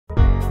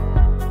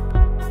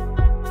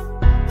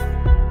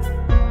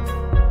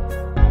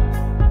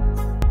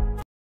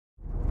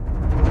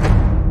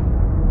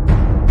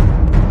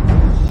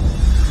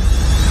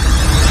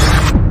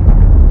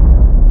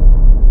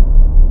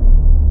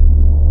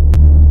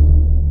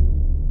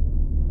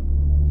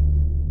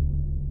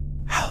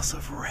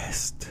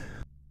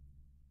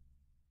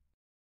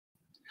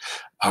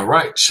All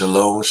right,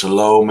 shalom,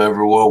 shalom,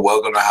 everyone.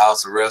 Welcome to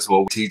House of Rest, where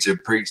we teach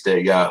and preach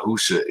that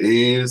Yahusha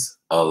is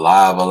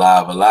alive,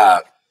 alive,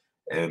 alive.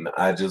 And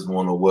I just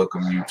want to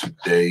welcome you to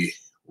day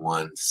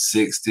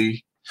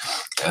 160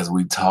 as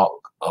we talk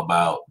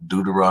about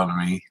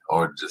Deuteronomy,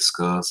 or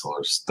discuss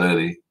or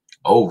study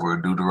over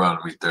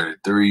Deuteronomy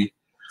 33.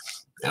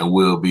 And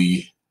we'll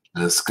be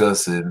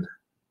discussing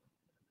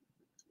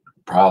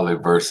probably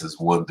verses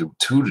 1 through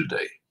 2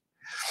 today.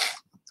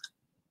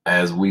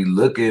 As we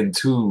look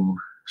into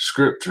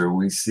Scripture,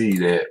 we see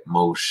that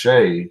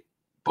Moshe,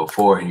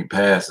 before he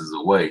passes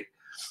away,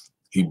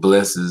 he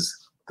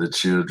blesses the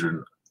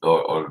children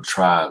or the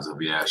tribes of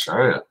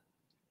Yasharel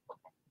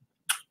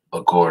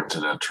according to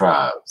their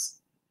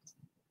tribes,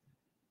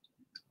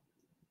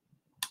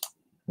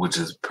 which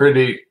is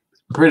pretty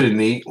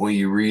neat when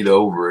you read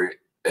over it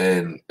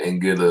and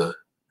get a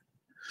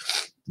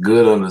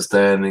good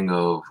understanding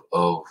of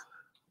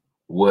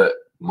what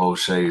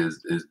Moshe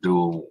is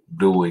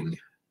doing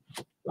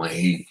when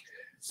he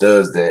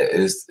does that.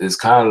 It's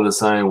kind of the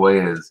same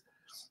way as,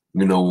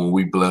 when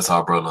we bless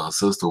our brother and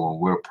sister when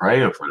we're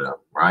praying for them,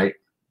 right?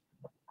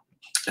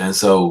 And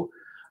so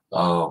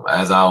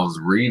as I was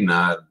reading,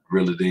 I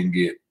really didn't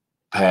get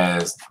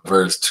past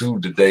verse 2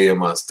 today in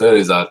my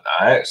studies. I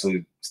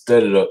actually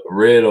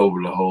read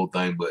over the whole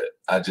thing, but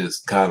I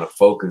just kind of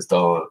focused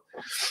on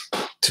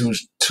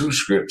two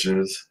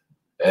scriptures.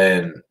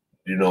 And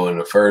in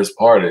the first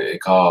part it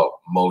called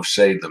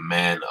Moshe the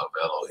man of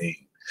Elohim,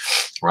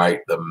 right?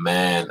 The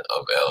man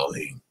of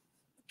Elohim.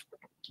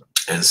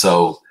 And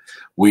so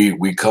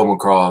we come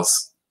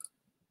across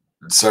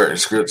certain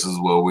scriptures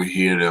where we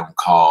hear them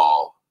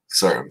call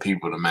certain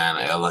people the man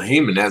of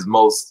Elohim, and that's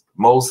most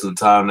of the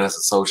time that's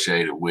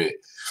associated with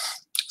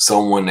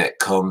someone that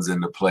comes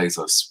into place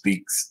or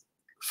speaks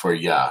for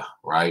Yah,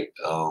 right?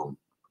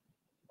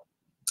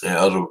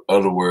 In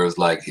other words,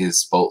 like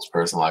his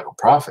spokesperson, like a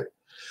prophet.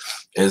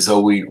 And so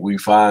we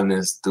find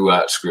this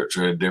throughout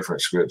Scripture in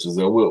different scriptures,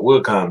 and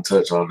we'll kind of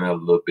touch on that a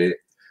little bit.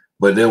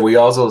 But then we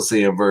also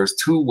see in verse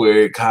 2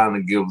 where it kind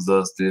of gives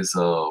us this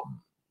where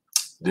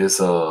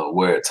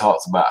it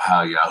talks about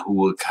how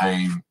Yahuwah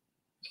came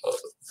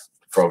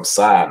from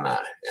Sinai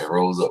and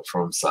rose up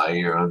from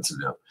Seir unto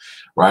them,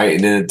 right?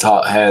 And then it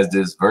has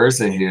this verse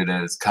in here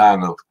that is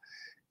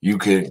you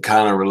can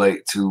kind of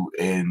relate to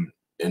in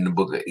the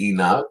book of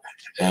Enoch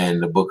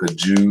and the book of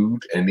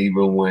Jude, and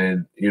even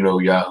when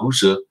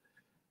Yahusha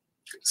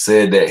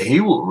said that he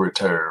would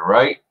return,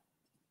 right,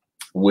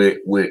 with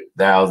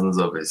thousands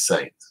of his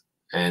saints,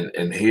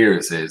 and here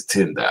it says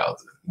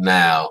 10,000.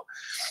 Now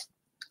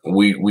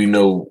we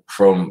know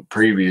from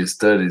previous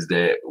studies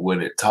that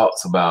when it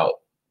talks about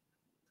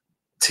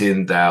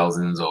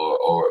 10,000s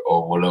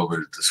or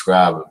whatever it's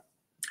describing,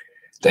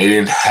 they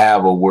didn't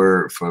have a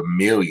word for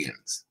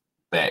millions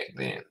back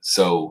then,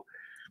 so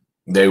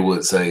they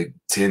would say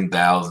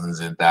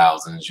 10,000s and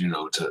thousands,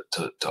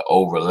 to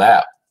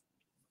overlap,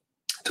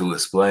 to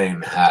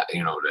explain how,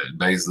 that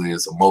basically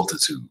it's a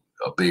multitude,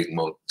 a big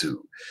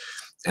multitude.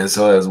 And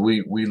so as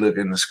we look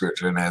in the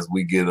Scripture, and as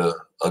we get a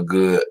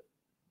good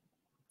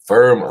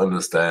firm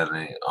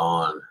understanding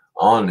on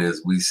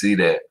this, we see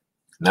that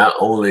not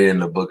only in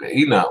the book of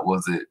Enoch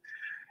was it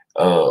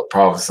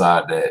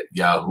prophesied that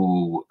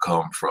Yahuwah would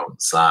come from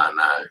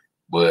Sinai,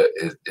 but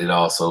it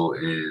also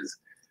is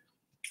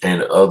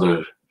in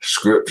other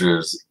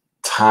scriptures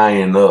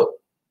tying up,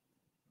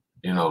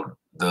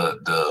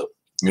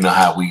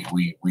 how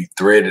we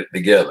thread it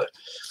together.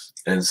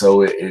 And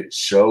so it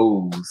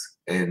shows,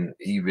 and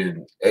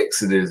even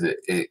Exodus,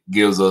 it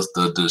gives us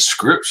the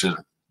description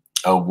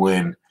of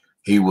when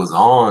he was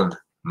on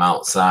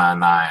Mount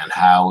Sinai and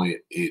how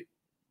it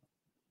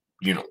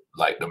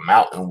like the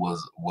mountain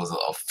was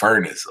a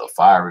furnace, a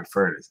fiery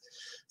furnace.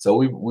 So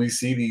we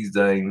see these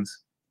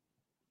things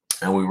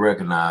and we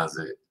recognize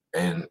it.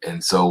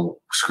 And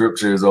so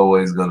Scripture is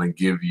always going to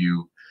give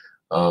you,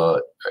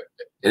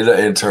 it'll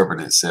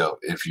interpret itself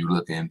if you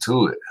look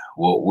into it.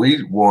 What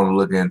we want to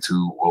look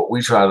into, what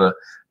we try to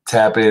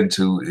tap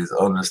into, is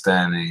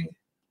understanding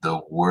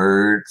the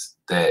words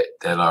that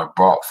are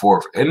brought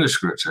forth in the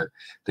Scripture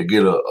to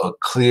get a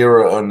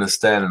clearer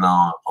understanding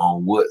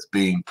on what's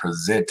being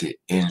presented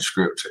in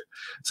Scripture,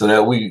 so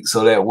that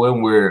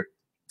when we're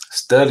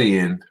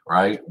studying,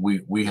 right,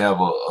 we have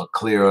a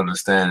clear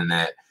understanding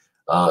that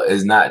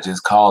it's not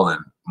just calling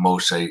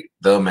Moshe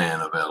the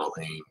man of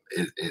Elohim.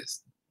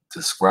 It's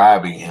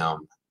describing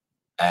him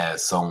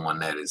as someone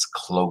that is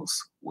close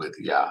with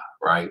Yah,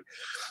 right?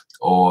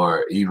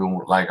 Or even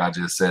like I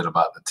just said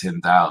about the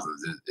 10,000s,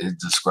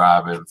 it's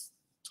describing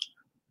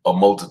a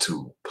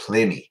multitude,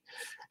 plenty.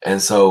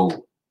 And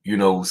so,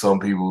 some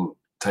people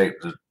take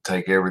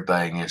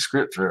everything in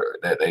Scripture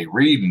that they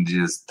read and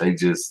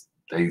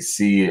they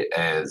see it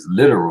as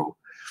literal.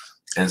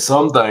 And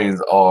some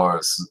things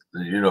are,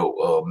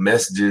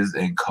 messages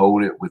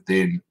encoded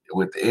within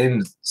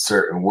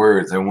certain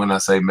words. And when I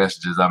say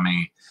messages, I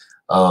mean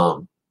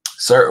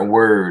certain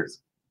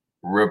words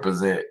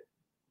represent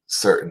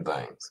certain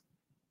things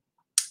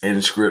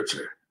in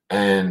Scripture.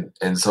 And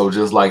so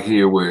just like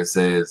here where it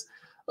says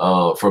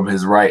From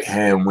his right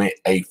hand went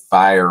a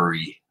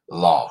fiery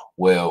law.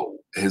 Well,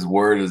 his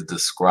word is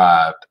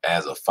described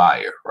as a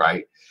fire,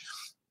 right?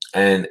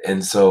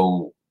 And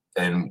so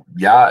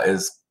Yah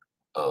is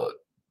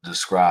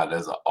described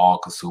as an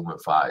all-consuming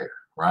fire,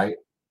 right?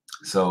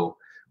 So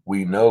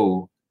we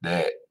know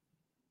that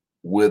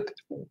with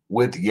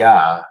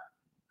Yah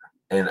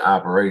in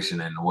operation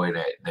and the way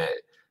that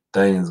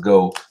things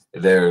go,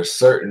 there are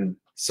certain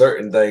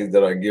things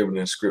that are given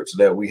in scripture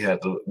that we have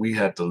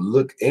to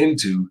look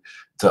into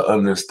to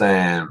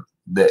understand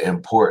the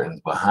importance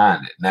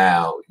behind it.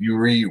 Now, you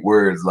read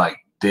words like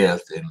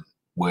death, and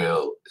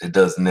well, it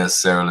doesn't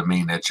necessarily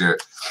mean that your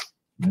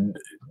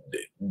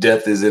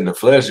death is in the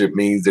flesh. It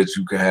means that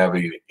you can have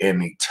an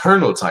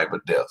eternal type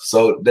of death.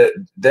 So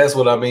that's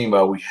what I mean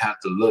by we have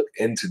to look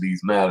into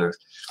these matters.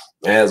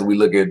 As we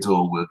look into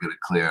it, we'll get a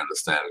clear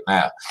understanding.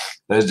 Now,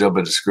 let's jump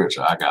into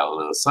scripture. I got a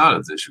little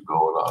sinus issue going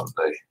on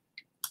today.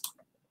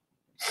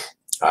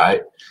 All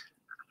right.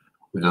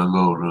 We're going to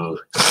go to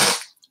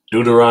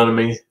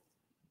Deuteronomy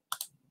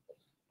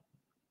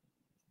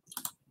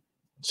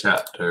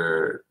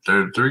chapter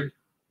 33.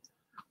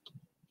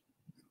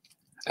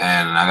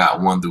 And I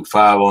got 1 through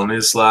 5 on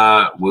this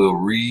slide. We'll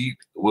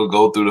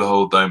go through the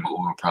whole thing, but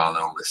we'll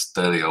probably only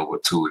study over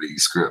 2 of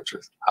these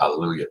scriptures.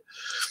 Hallelujah.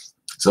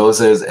 So it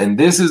says, and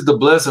this is the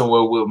blessing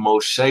wherewith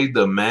Moshe,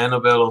 the man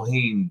of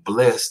Elohim,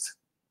 blessed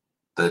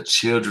the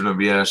children of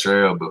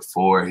Yasharel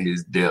before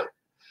his death.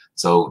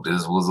 So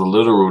this was a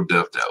literal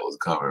death that was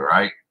coming,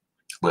 right?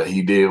 But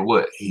he did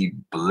what? He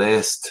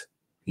blessed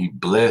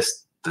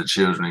the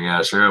children of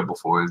Yasharel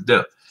before his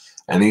death.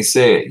 And he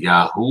said,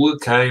 Yahuwah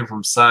came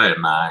from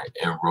Sinai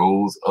and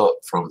rose up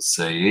from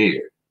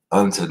Seir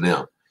unto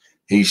them.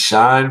 He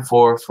shined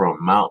forth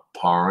from Mount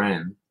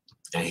Paran,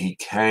 and he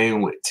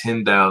came with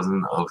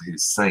 10,000 of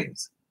his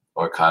saints,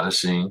 or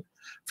Kadashim.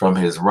 From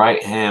his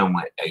right hand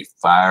went a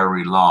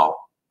fiery law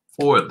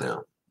for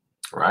them,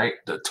 right?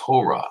 The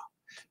Torah,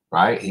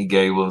 right? He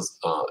gave us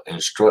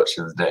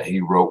instructions that he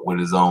wrote with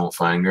his own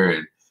finger.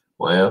 And,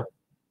 well,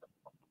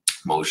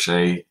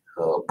 Moshe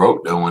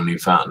broke them when he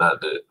found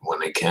out that when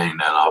they came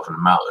down off of the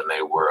mountain,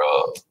 they were,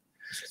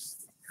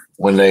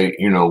 when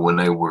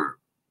they were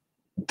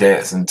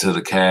dancing to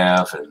the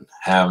calf and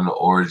having an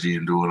orgy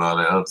and doing all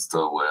that other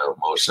stuff. Well,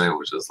 Moshe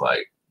was just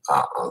like,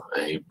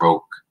 and he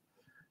broke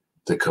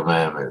the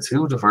commandments. He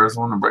was the first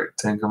one to break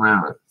the 10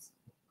 commandments.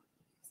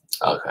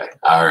 Okay,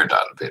 I heard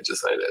Dr. Pitcher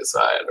say that, so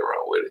I had to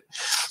run with it.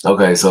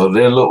 Okay, so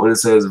then look what it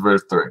says in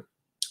verse 3.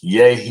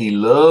 Yea, he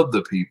loved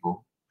the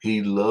people.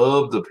 He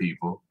loved the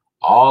people.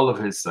 All of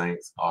his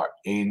saints are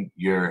in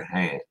your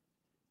hand,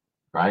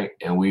 right?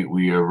 And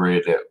we have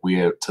read that. We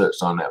have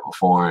touched on that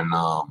before in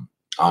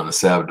on the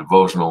Sabbath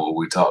devotional, where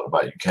we talked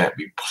about you can't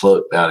be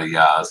plucked out of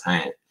Yah's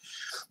hand.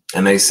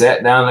 And they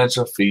sat down at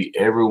your feet.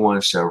 Everyone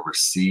shall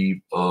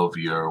receive of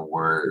your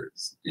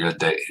words,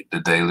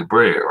 the daily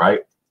bread,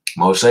 right?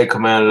 Moshe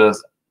commanded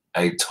us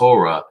a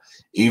Torah,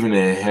 even the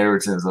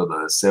inheritance of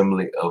the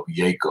assembly of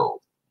Jacob.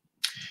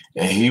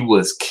 And he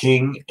was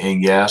king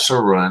in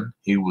Yasharon.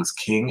 He was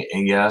king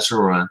in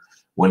Yasharon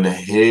when the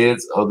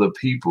heads of the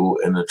people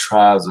and the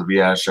tribes of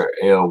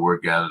Yasharel were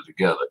gathered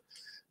together.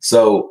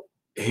 So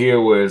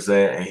here where it's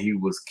at, and he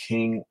was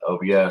king of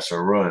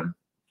Yasharon.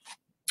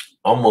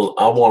 I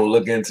want to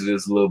look into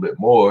this a little bit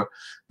more,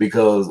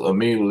 because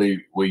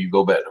immediately when you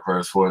go back to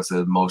verse 4, it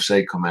says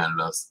Moshe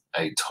commanded us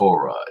a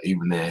Torah,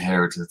 even the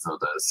inheritance of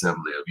the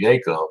assembly of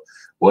Jacob.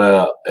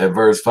 Well, at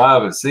verse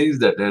 5, it seems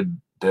that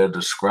they're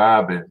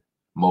describing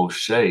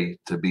Moshe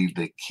to be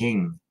the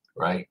king,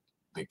 right?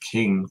 The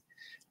king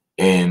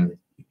in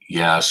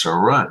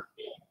Yasharon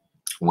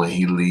when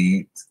he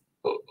leads,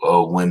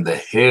 when the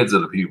heads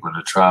of the people and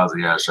the tribes of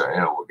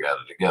Yasharel were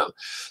gathered together.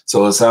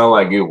 So it sounded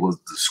like it was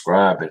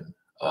describing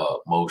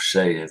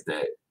Moshe as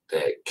that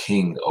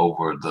king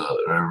over the.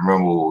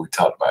 Remember what we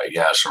talked about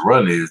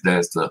Yasharon is,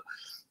 that's the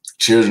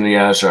children of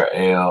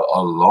Yasharel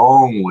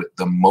along with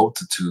the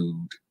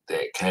multitude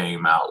that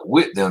came out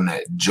with them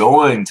that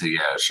joined to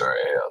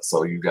Yasharel.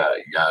 So you got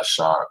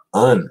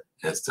Yasharun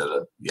instead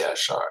of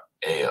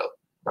Yasharel,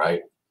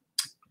 right?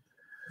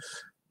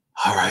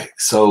 All right,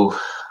 so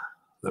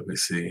let me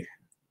see.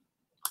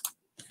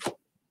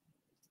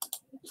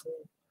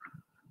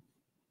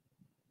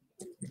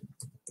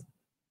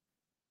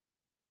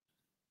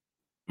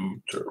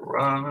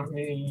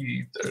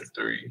 Deuteronomy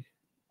 33.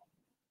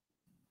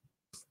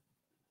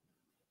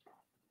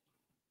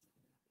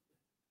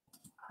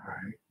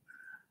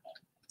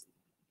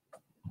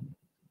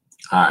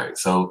 All right,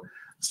 so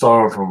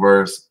starting from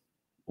verse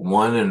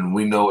 1, and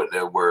we know what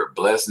that word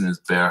blessing is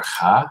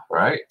berachah,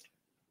 right?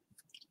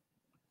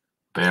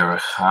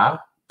 Berachah,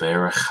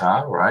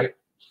 right?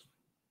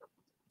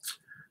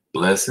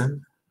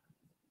 Blessing,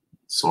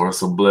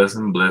 source of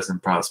blessing, blessing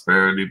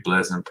prosperity,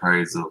 blessing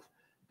praise of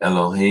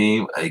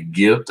Elohim, a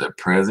gift, a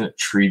present,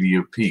 treaty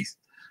of peace.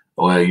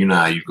 Well, you know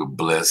how you could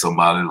bless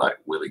somebody like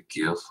with a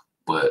gift,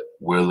 but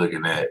we're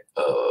looking at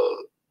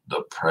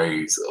the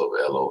praise of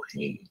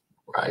Elohim,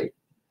 right?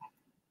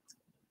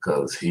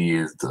 Because he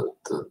is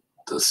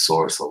the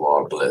source of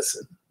our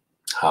blessing.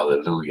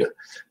 Hallelujah.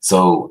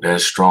 So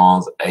that's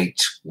Strong's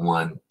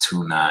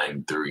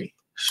H1293.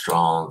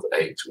 Strong's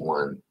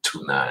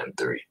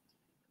H1293.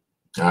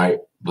 All right.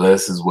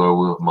 Blessed is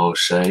wherewith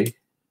Moshe.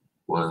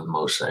 What does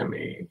Moshe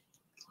mean?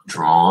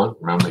 Drawn.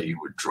 Remember, he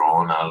was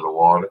drawn out of the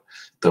water.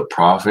 The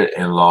prophet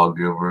and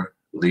lawgiver,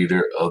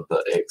 leader of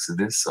the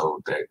Exodus.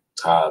 So that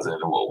ties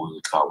into what we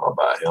were talking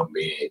about him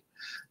being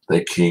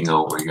the king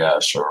over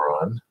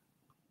Yasharon.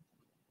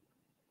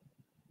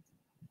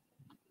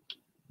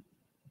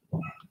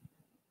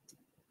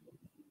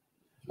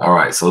 All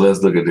right, so let's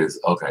look at this.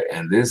 Okay,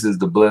 and this is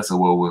the blessed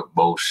word with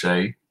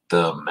Moshe,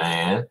 the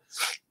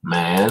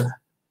man,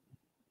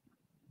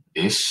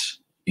 ish,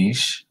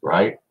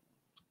 right?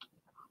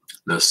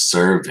 The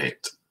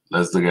servant.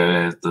 Let's look at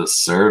it as the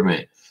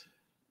servant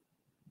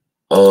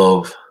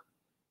of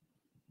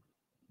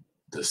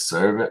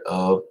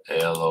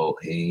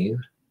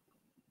Elohim,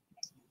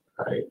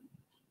 right?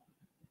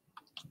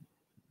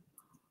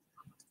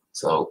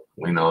 So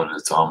we know that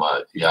it's talking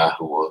about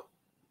Yahuwah,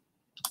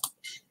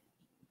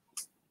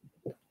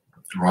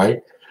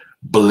 right?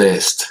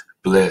 Blessed.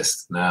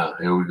 Now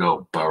here we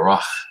go.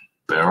 Barach,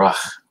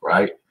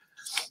 right?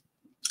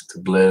 To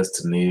bless,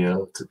 to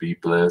kneel, to be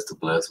blessed, to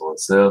bless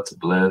oneself, to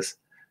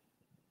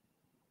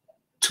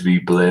be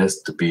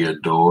blessed, to be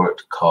adored,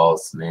 to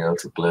cause to kneel,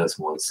 to bless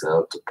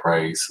oneself, to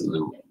praise,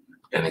 salute,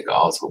 and it can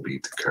also be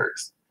to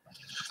curse.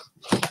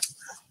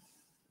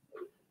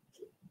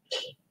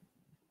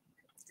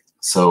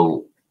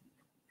 So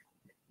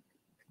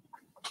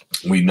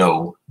we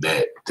know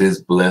that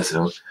this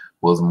blessing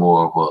was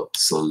more of a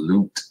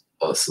salute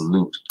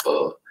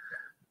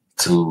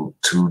to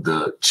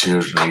the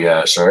children of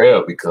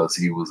Yasharel, because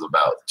he was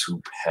about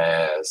to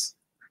pass,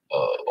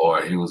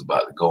 or he was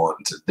about to go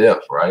into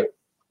death, right?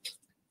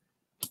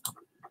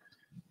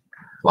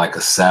 Like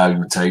a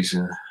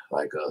salutation,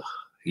 like a,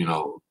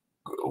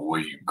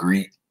 where you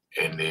greet,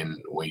 and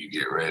then when you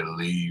get ready to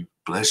leave,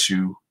 bless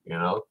you,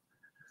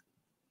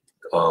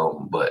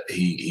 But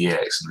he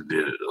actually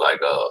did it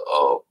like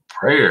a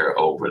prayer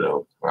over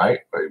them, right?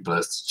 Where he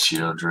blessed the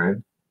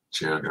children.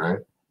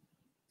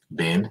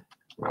 Ben,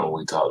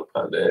 we talked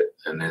about that,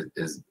 and it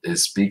is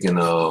speaking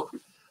of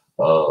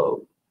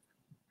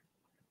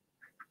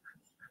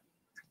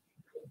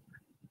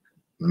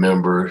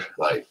members,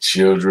 like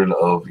children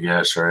of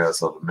Yasharel,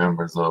 so the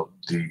members of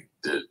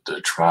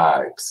the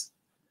tribes,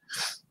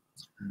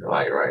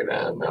 like right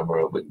now, a member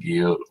of a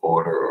guild,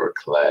 order, or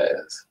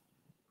class.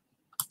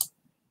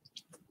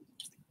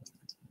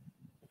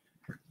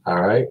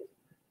 All right.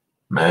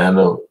 Man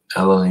of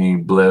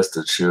Elohim blessed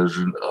the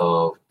children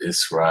of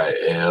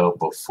Israel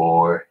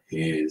before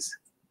his,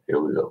 here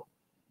we go.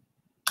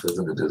 Let's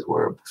look at this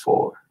word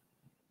before.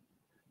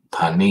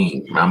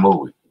 Panim. Remember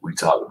we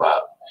talked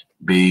about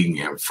being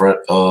in front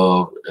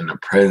of, in the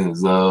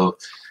presence of.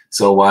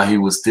 So while he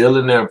was still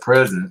in their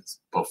presence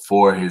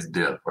before his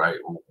death, right?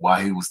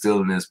 While he was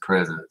still in his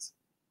presence,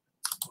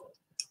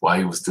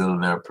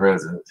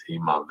 he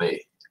maveh.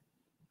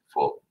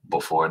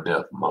 Before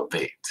death,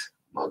 maveh,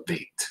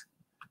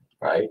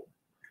 right?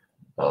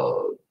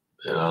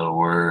 In other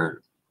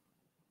words,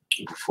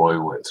 before he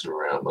went to the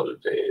realm of the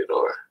dead,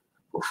 or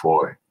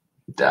before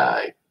he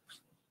died.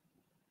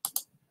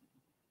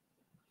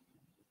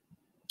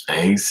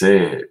 And he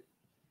said,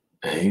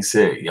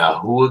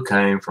 Yahuwah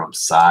came from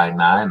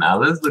Sinai. Now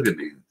let's look at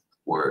these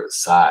words,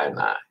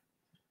 Sinai,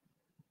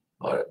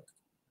 or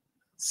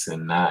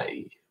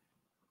Sinai,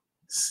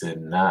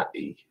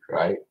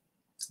 right?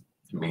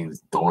 It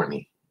means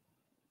thorny.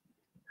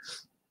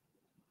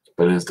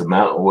 But it's the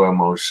mountain where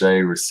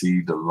Moshe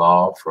received the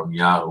law from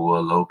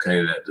Yahuwah,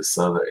 located at the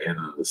southern end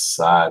of the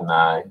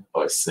Sinai,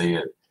 or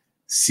Sinai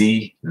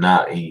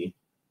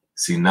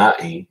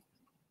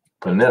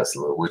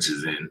Peninsula, which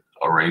is in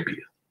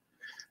Arabia,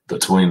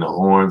 between the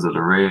horns of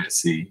the Red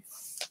Sea.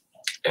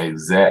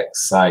 Exact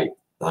site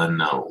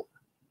unknown.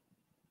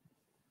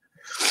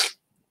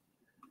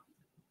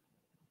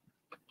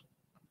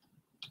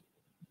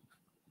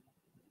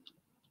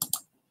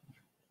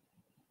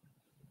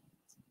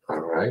 All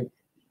right.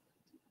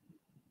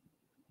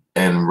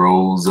 And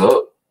rose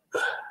up.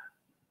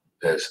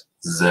 That's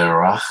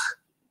Zerach,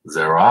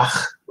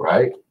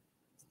 right?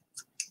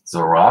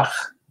 Zerach,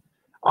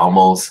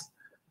 almost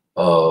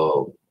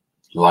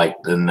like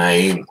the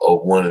name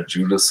of one of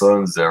Judah's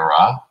sons,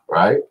 Zerah,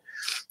 right?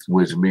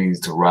 Which means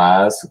to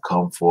rise, to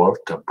come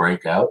forth, to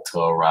break out, to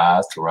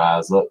arise, to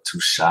rise up, to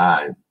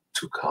shine,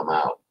 to come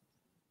out.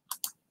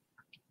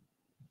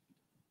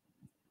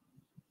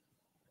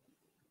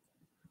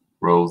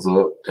 Rose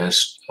up,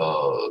 that's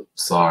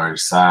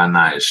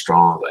Sinai is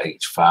Strong's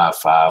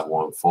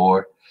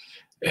H5514,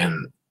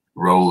 and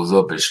rose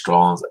up is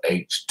Strong's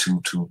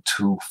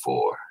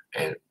H2224,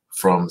 and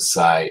from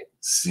sight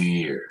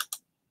seer.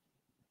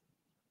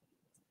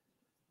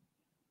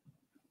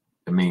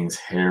 It means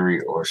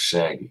hairy or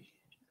shaggy,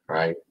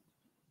 right?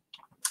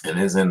 And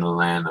is in the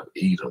land of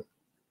Edom,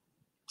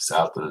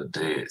 south of the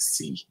Dead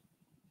Sea.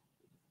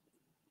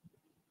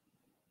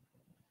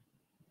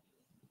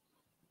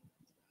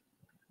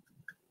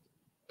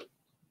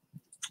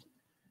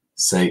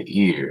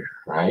 Seir,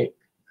 right?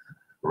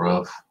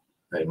 Rough,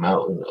 a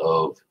mountain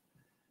of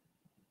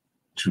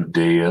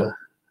Judea,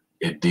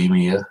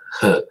 Edemia,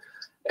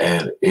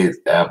 and its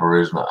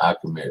aboriginal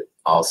occupant,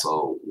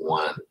 also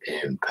one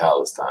in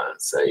Palestine,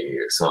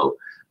 Seir. So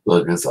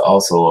look, it's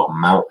also a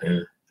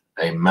mountain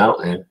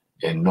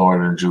in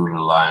northern Judah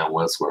lying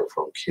westward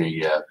from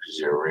Kiryat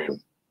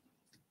Yearim.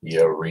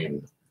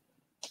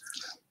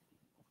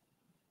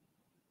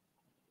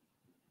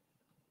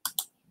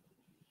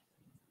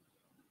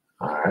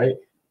 All right.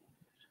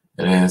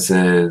 And then it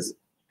says,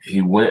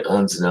 he went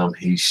unto them,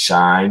 he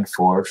shined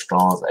forth,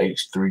 Strong's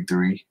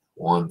H3313,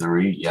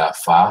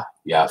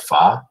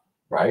 Yafa,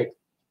 right?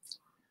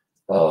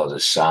 The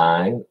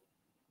shine,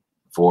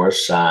 forth,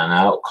 shine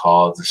out,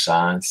 cause to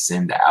shine,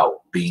 send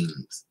out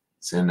beams.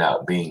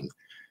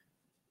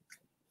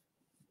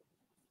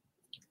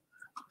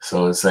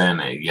 So it's saying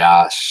that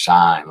Yah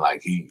shine,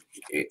 like he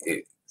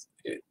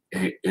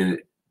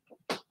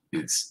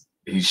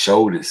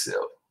showed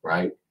himself,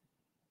 right?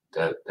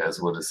 That's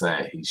what it's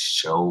saying. He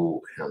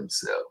showed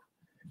himself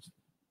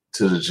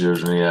to the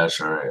children of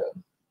Israel,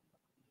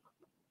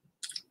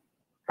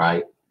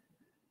 right?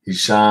 He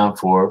shined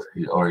forth,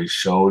 he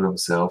showed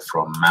himself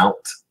from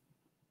Mount,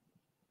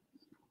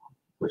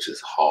 which is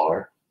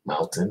Har,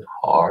 mountain,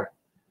 Har.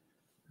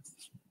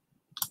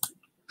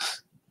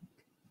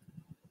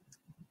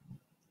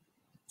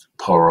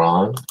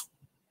 Paran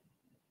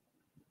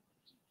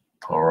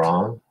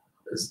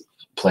is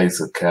a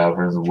place of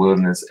caverns,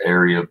 wilderness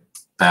area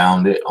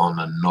bounded on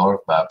the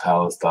north by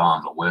Palestine,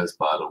 on the west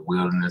by the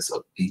wilderness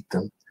of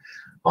Etham,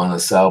 on the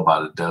south by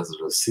the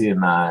desert of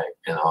Sinai,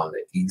 and on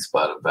the east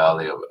by the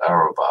valley of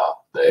Arabah.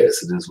 The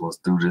Exodus was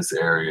through this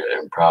area,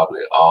 and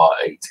probably all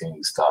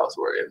 18 stops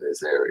were in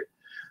this area.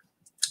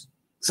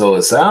 So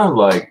it sounds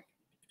like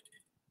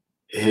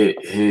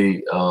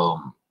he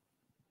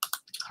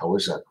I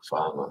wish I could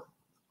find a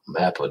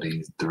map of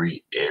these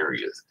 3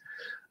 areas.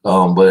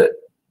 But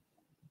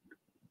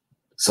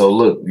so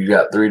look, you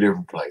got 3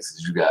 different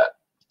places. You got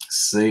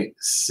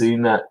Sinai,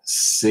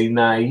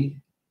 I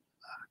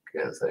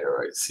can't say it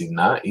right,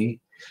 Sinai,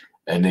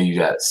 and then you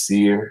got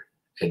Seir,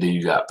 and then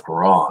you got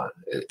Paran.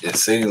 It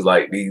seems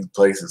like these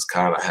places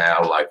kind of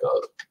have like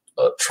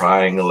a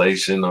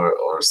triangulation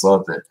or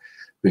something,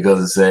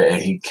 because it said,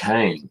 and he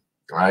came,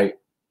 right?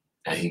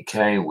 And he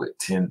came with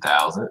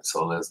 10,000.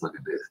 So let's look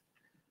at this.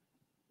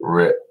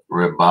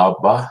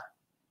 Rebaba,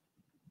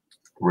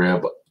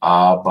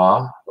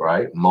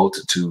 right?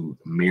 Multitude,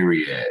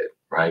 myriad,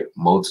 right?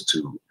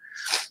 Multitude.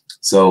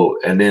 So,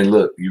 and then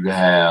look, you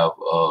have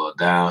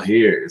down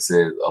here, it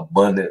says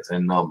abundance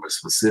in numbers,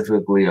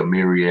 specifically a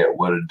myriad,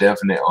 whether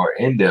definite or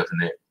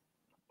indefinite.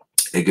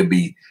 It could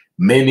be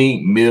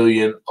many,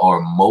 million,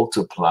 or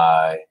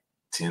multiply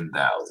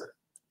 10,000.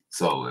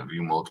 So if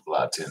you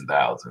multiply 10,000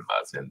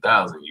 by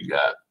 10,000, you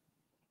got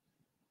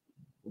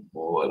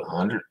what,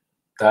 100,000?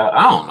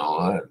 I don't know.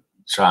 I'm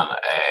trying to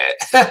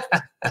add.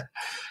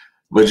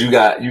 But you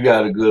got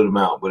a good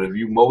amount. But if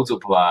you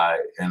multiply,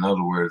 in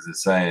other words,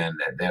 it's saying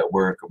that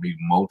word could be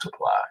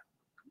multiply.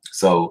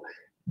 So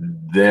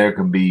there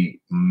could be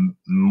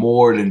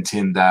more than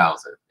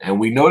 10,000, and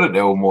we know that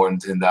there were more than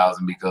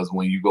 10,000 because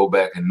when you go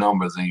back in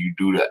numbers and you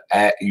do the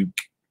add,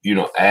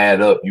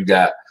 add up, you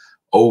got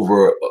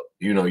over,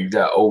 you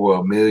got over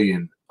 1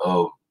 million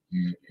of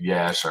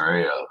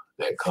Yasharel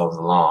that comes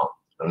along.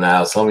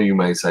 Now, some of you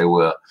may say,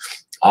 well,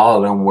 all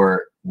of them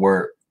weren't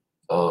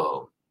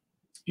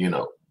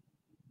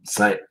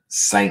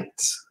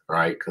saints,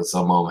 right? Because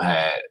some of them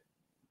had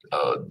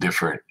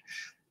different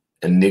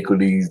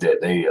iniquities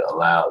that they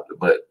allowed,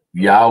 but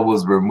Yah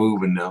was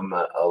removing them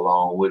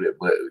along with it.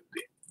 But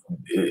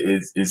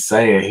it's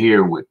saying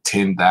here with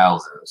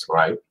 10,000s,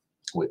 right?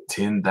 With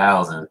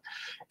 10,000,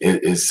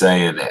 it's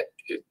saying that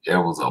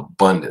there was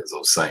abundance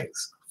of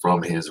saints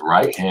from his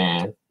right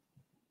hand.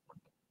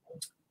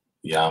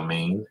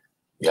 Yamin,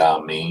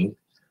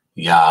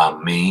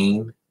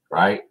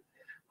 right?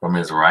 From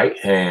his right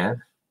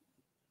hand.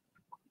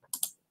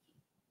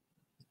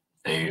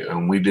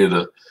 And we did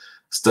a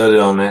study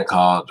on that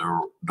called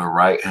the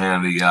right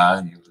hand of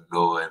Yah. You can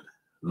go and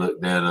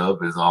look that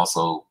up. It's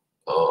also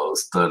a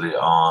study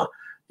on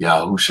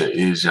Yahusha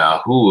is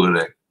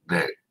Yahuwah.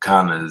 That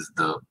kind of is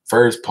the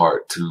first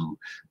part to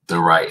the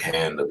right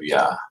hand of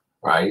Yah,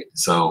 right?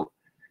 So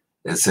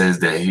it says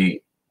that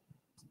he,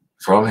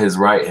 from his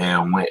right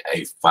hand went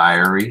a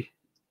fiery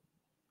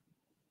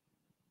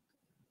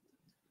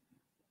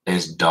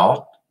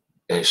Eshdot,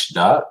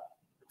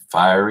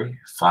 fiery,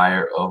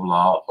 fire of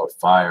law, or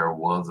fire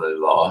was a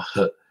law.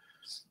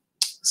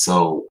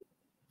 So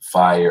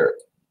fire,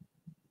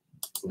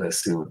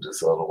 let's see what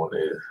this other one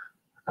is.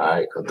 All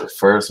right, because the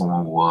first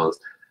one was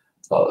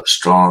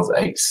Strong's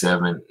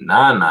H799.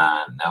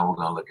 Now we're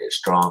gonna look at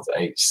Strong's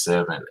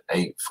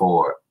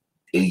H784.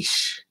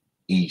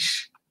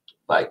 Ish,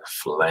 like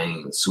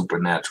flame,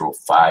 supernatural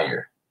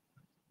fire.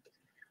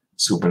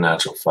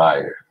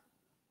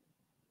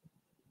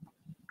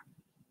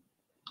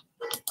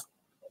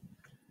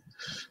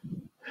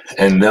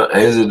 And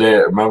isn't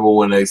that, remember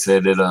when they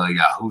said that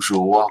Yahushua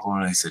will walk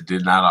on, they said,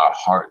 did not our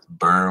hearts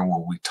burn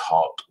when we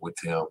talked with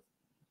him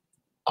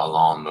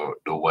along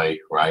the way,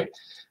 right?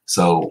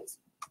 So,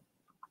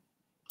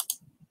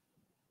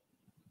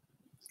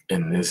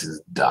 and this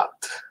is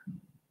dot,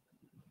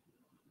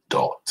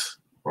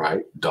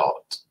 right?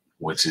 Dot,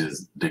 which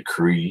is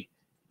decree,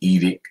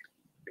 edict,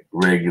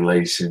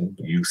 regulation,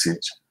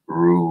 usage,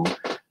 rule,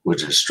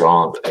 which is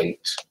Strong's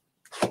H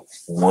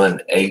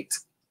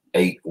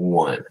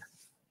 1881.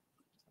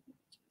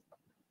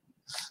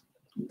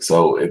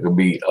 So it could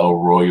be a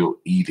royal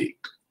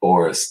edict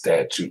or a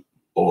statute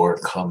or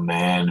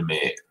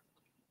commandment,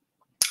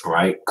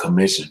 right?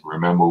 Commission.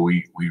 Remember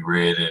we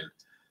read in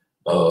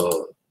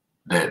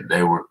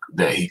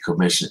that he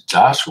commissioned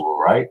Joshua,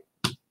 right?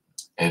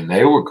 And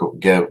they were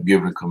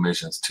given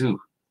commissions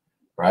too,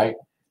 right?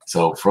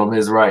 So from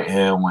his right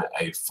hand went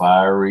a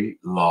fiery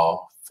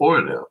law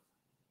for them,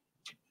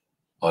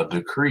 a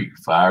decree,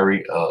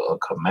 fiery, a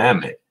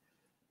commandment.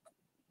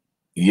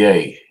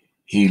 Yea,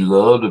 he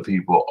loved the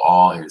people,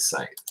 all his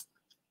saints.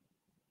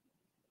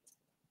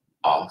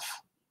 Off,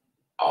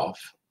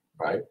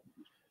 right?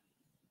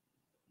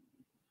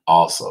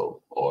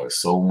 Also, or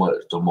so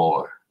much the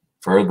more,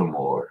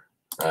 furthermore,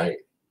 right?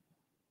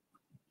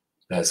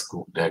 That's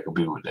cool. That could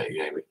be what they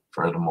gave me.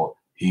 Furthermore,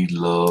 he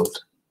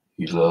loved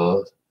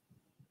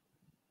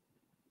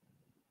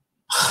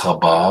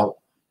Chabad,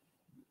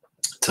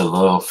 to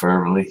love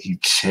fervently. He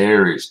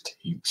cherished,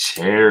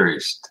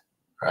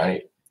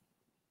 right?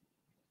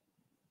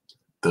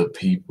 The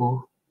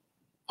people,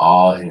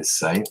 all his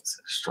saints,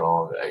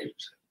 Strong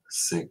H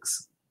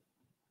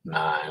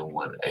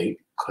 6918,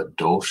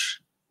 Kadosh,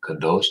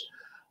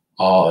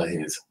 all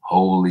his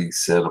holy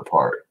set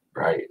apart,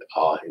 right?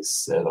 All his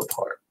set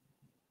apart.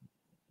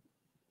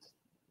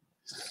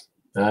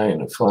 That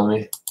ain't it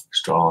funny?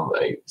 Strong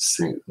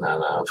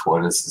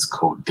 86994. This is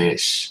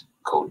Kodesh.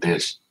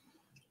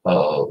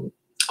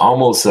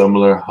 Almost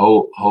similar.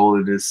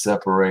 Holiness,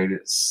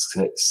 separated,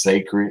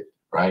 sacred,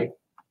 right?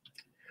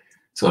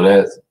 So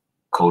that's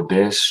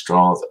Kodesh,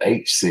 Strong's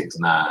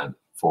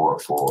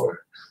H6944.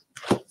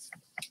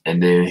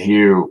 And then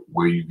here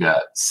where you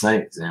got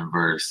saints in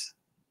verse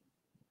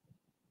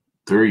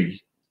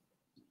 3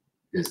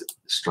 is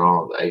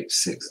Strong's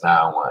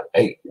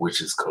H6918,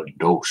 which is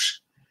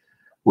Kadosh,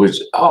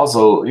 which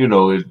also,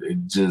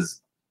 it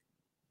just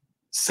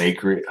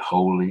sacred,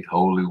 holy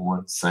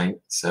one,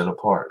 saint, set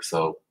apart.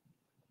 So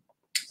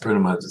pretty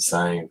much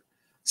the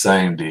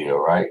same deal,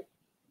 right?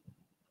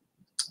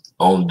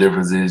 Only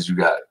difference is you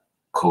got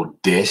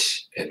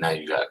Kodesh and now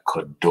you got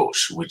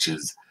Kadosh, which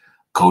is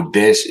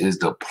Kodesh is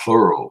the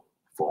plural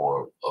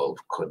form of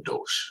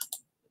Kadosh.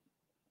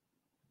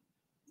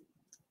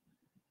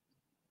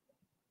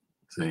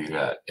 So you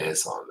got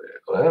S on there.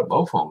 Well,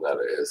 both of them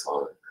got an S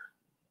on it.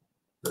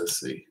 Let's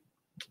see.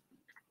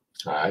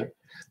 All right.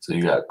 So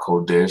you got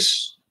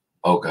Kodesh.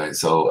 Okay,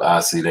 so I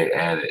see they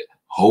added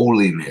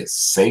holiness,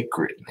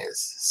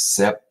 sacredness,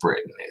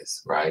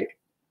 separateness, right?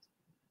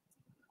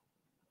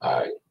 All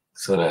right.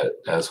 So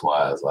that's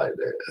why it's like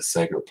that. A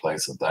sacred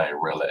place of thing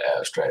really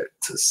abstract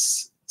to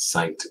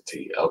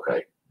sanctity.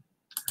 Okay.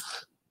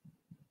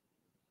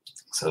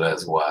 So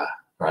that's why,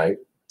 right?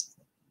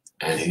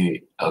 And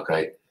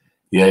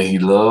yeah, he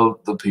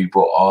loved the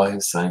people. All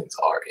his saints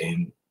are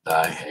in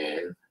thy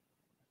hand.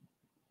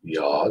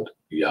 Yod,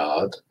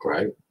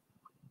 right?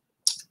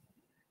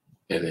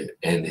 And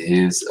in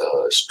his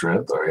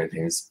strength or in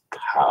his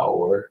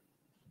power.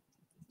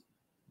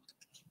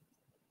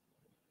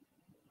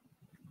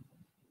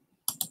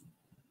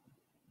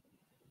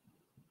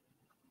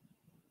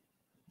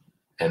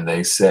 And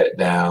they sat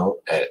down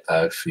at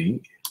thy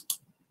feet.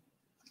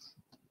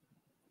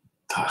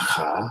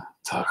 Tacha,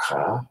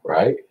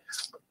 right?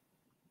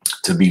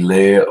 To be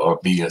led or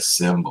be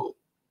assembled.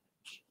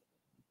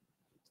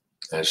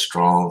 That's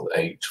Strong's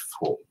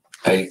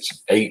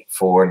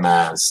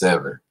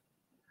H8497.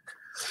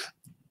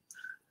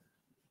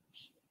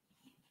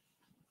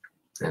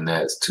 And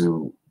that's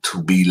to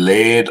be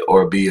led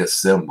or be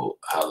assembled.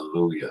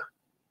 Hallelujah.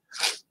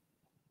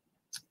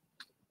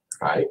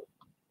 Right?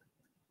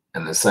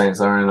 And the saints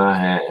are in thy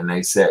hand, and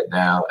they sat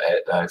down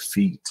at thy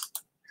feet.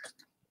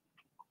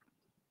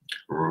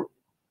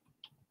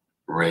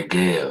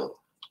 Regale,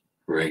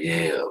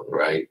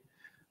 right?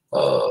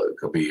 It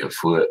could be a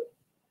foot,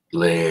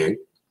 leg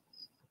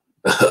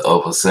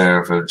of a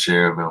seraphim,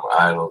 cherubim,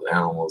 idols,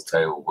 animals,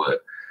 table,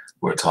 but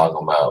we're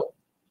talking about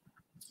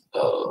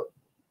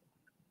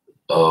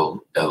of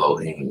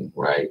Elohim,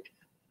 right?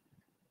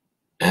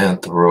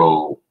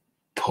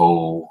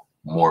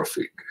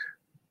 Anthropomorphic.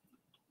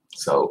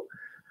 So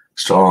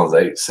Strong's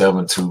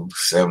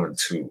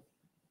 87272.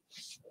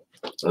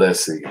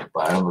 Let's see.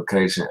 By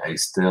implication, a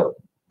step.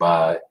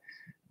 By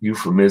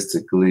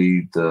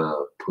euphemistically,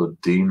 the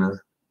Pudina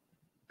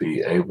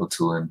be able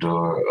to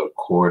endure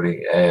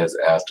according as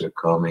after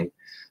coming,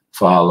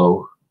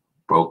 follow,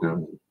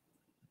 broken,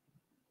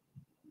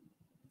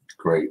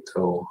 great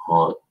toe,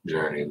 haunt,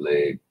 journey,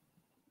 leg,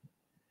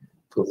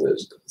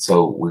 position.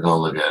 So we're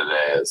going to look at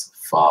it as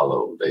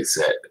follow. They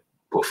sat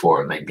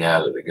before, and they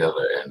gathered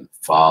together and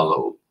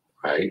followed,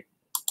 right?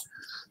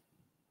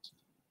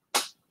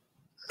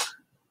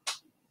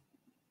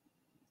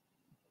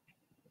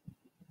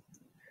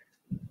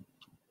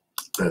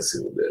 Let's see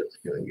what that's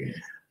again.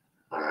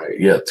 All right,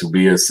 yeah, to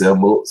be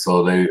assembled.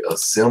 So they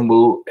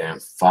assembled and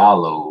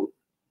followed.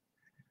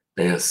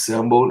 They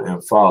assembled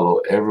and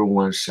followed.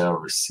 Everyone shall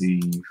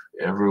receive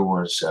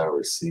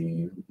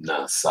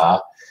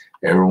nasa.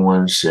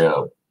 Everyone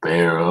shall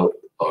bear up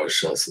or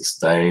shall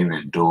sustain,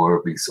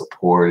 endure, be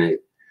supported.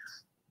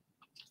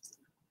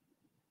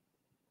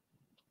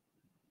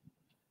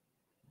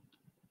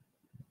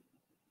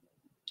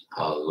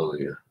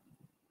 Hallelujah.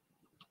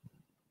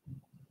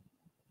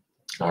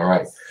 All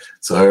right.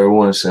 So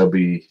everyone shall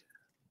be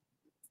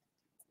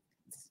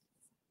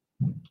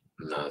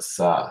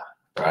nasa,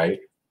 right?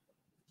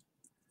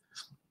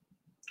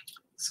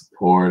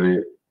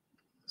 Supported,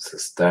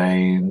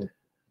 sustained,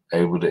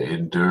 able to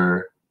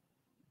endure.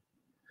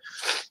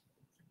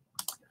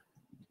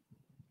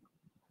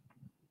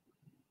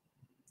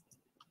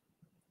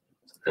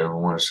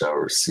 Everyone shall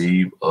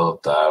receive of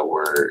thy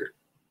word.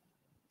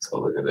 So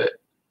look at that.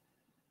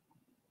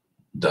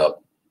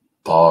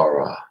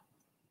 Dabara.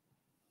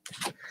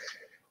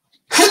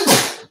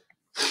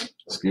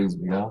 Excuse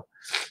me, y'all.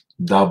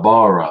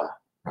 Dabara,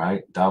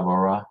 right?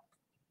 Dabara,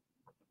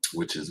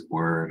 which is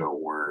word or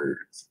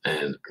words.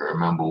 And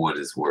remember what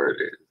his word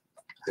is.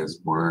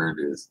 His word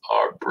is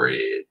our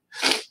bread.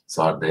 It's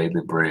our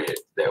daily bread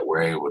that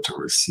we're able to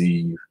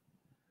receive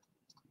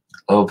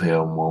of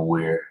him when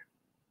we're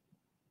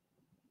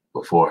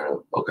before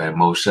him. Okay,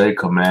 Moshe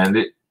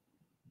commanded,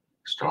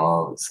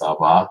 strong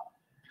Sabah.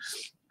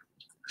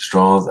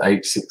 Strong's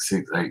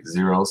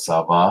 86680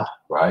 Sabah,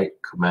 right?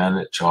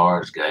 Commanded,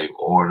 charge, gave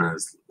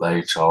orders,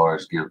 lay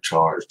charge, give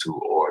charge to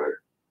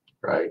order,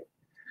 right?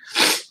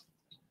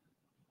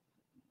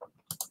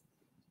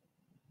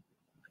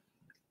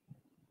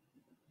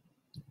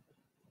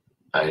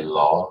 A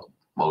law.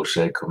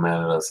 Moshe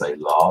commanded us a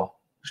law.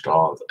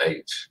 Strong's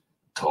H.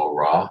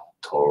 Torah.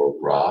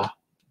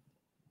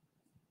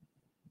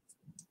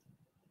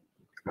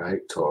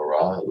 Right?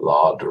 Torah,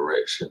 law,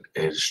 direction,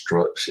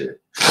 instruction.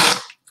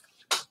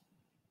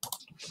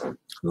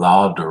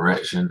 Law,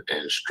 direction,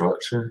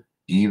 instruction.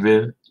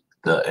 Even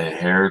the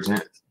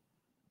inheritance.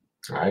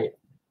 Right?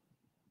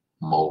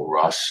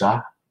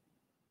 Morasha.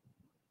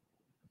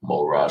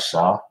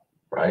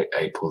 Right?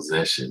 A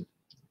possession.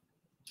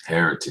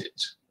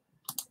 Heritage.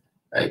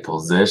 A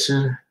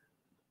possession,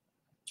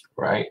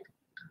 right,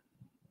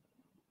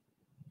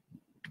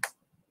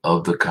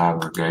 of the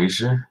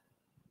congregation.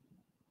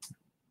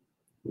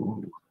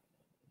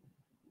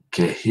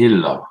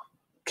 Kehillah,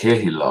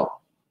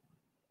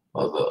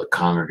 of the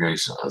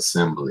congregation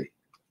assembly.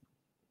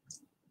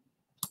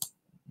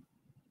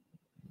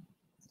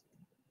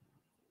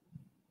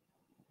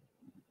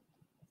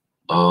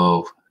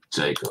 Of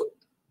Jacob,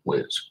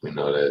 which we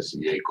know that's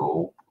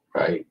Jacob,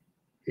 right?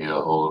 He a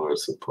holder,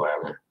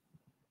 supplanter.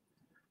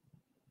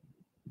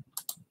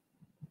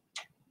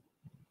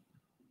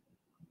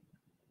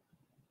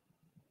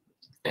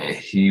 And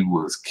he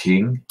was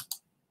king.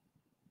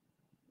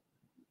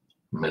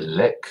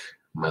 Melech,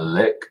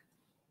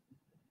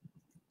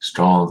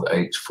 Strong's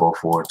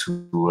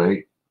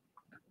H4428,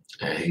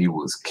 and he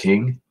was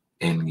king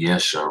in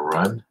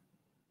Yeshurun,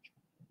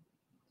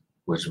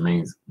 which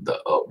means the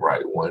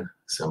upright one,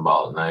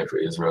 symbolic name for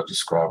Israel,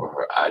 describing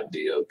her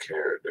ideal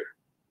character.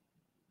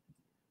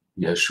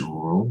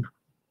 Yeshurun.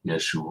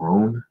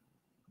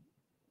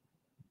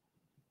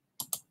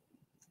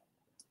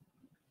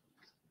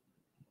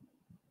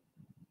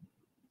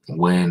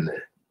 When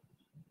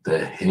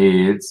the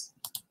heads,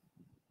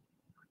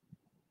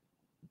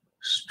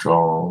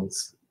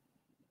 Strong's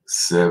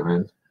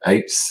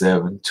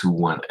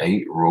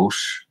 87218,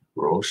 Rosh,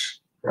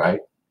 right?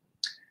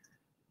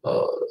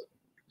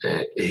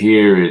 And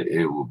here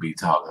it will be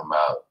talking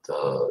about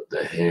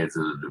the heads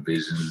of the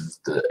divisions,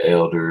 the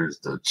elders,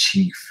 the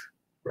chief,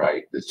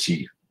 right? The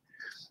chief.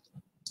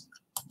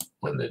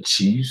 When the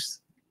chiefs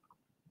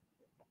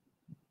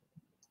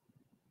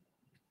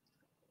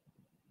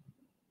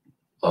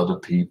of the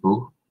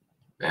people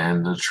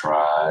and the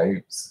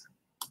tribes,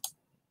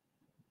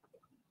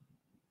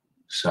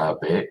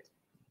 Shebet,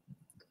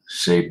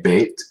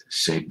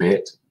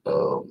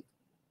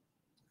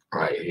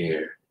 right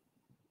here,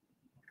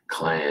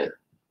 clan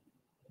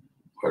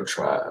or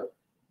tribe.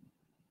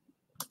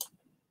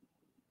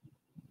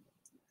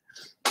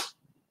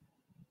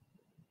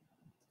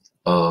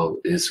 Of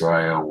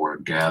Israel were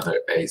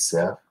gathered,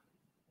 Asaph,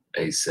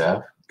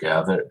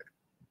 gathered,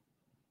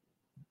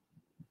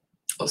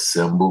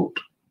 assembled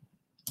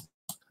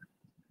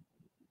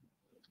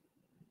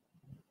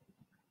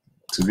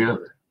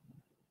together.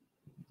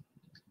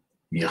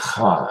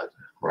 Yechad,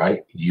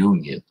 right?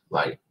 Union,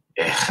 like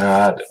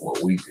Echad,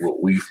 what we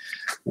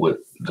would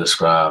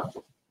describe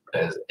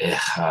as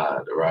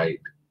Echad,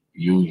 right?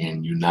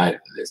 Union,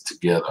 unitedness,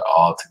 together,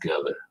 all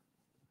together,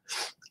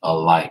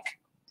 alike.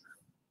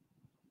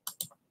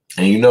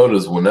 And you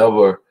notice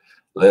whenever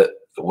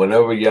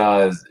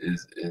Yah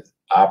is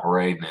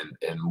operating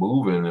and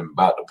moving and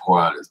about to pour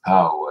out his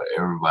power where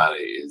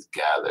everybody is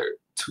gathered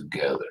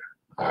together.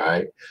 All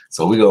right.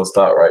 So we're going to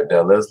start right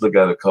there. Let's look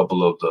at a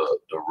couple of the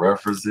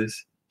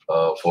references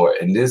for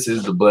it. And this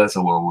is the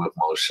blessing wherewith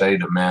Moshe,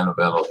 the man of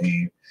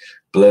Elohim,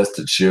 blessed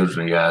the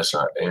children of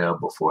Yashar'el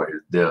before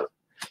his death.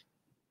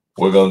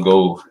 We're going to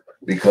go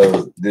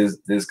because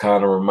this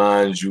kind of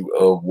reminds you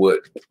of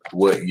what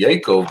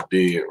Yaakov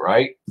did,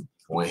 right?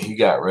 When he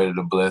got ready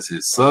to bless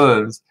his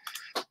sons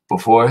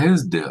before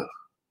his death.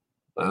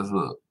 Let's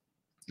look.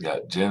 You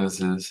got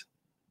Genesis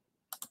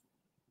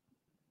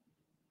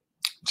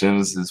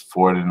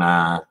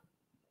 49.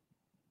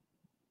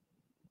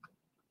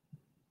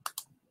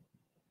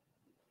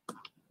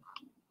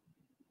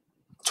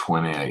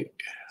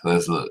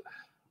 Let's look.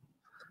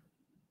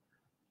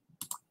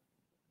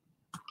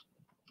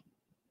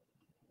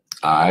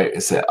 All right.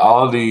 It said,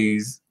 all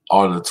these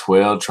are the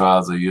 12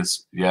 tribes of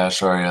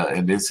Yashar'el,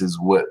 and this is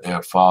what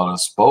their father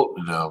spoke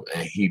to them,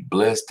 and he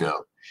blessed them.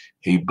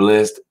 He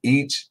blessed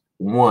each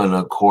one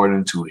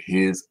according to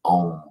his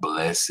own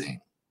blessing,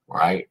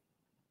 right?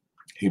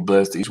 He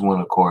blessed each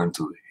one according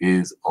to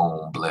his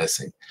own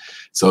blessing.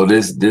 So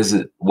this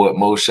is what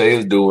Moshe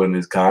is doing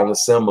is kind of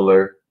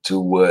similar to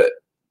what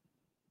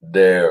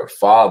their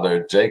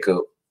father,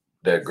 Jacob,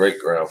 their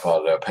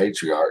great-grandfather, their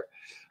patriarch,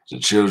 the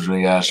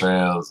children of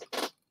Yashar'el's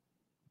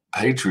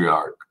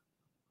patriarch,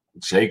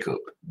 Jacob,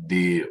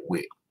 did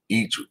with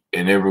each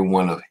and every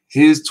one of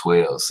his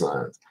 12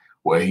 sons,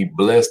 where he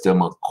blessed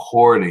them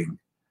accordingly.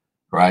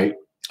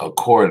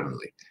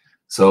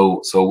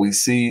 So we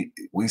see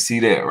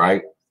that,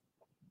 right?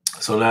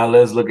 So now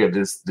let's look at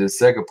this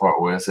second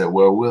part where it said,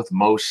 wherewith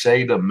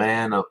Moshe, the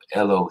man of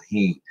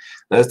Elohim.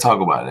 Let's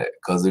talk about that,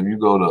 because if you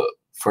go to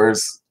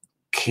First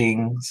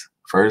Kings,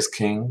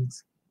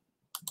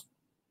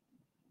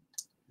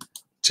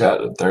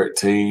 chapter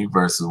 13,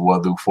 verses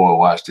 1 through 4.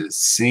 Watch this.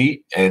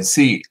 See,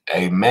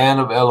 a man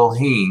of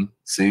Elohim.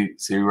 See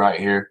right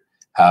here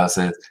how it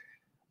says,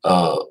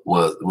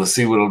 we'll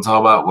see what I'm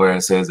talking about, where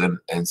it says,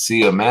 and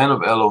see, a man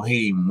of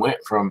Elohim went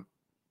from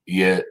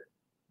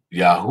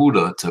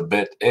Yahudah to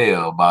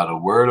Bethel by the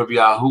word of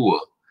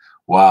Yahuwah,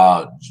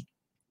 while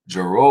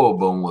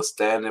Jeroboam was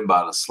standing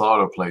by the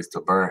slaughter place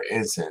to burn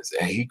incense,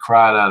 and he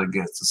cried out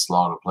against the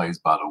slaughter place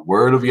by the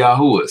word of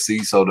Yahuwah.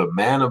 See, so the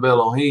man of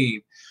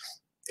Elohim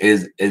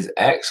is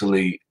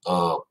actually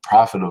a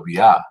prophet of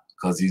Yah,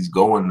 because he's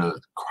going to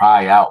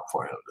cry out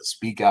for him, to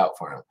speak out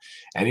for him.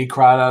 And he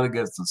cried out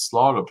against the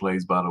slaughter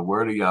place by the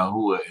word of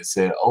Yahuwah and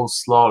said, "O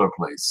slaughter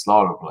place,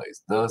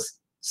 thus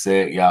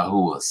said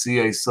Yahuwah, see,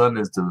 a son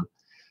is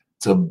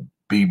to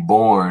be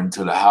born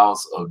to the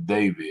house of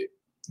David.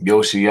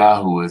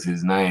 Yoshiyahu is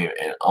his name,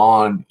 and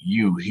on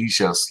you he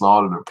shall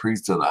slaughter the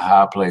priests of the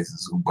high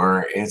places who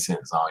burn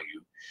incense on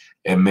you,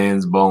 and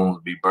men's bones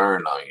be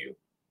burned on you."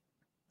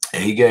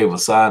 And he gave a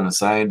sign the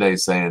same day,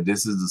 saying,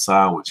 "This is the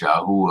sign which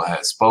Yahuwah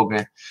has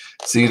spoken.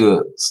 See,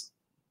 the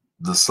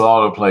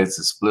slaughter place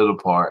is split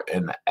apart,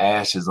 and the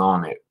ashes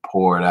on it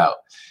poured out.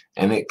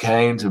 And it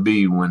came to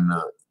be when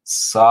the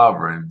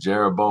sovereign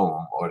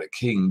Jeroboam, or the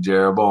king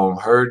Jeroboam,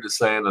 heard the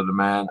saying of the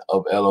man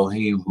of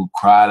Elohim who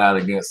cried out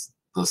against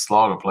the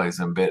slaughter place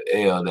in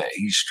Bethel, that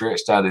he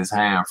stretched out his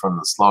hand from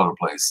the slaughter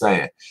place,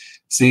 saying,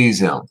 Seize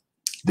him.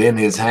 Then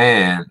his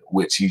hand,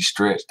 which he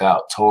stretched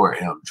out toward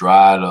him,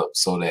 dried up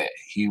so that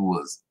he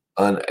was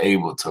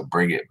unable to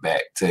bring it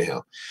back to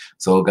him."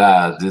 So,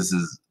 guys,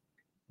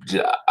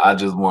 I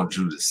just want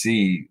you to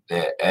see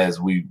that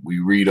as we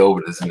read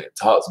over this, and it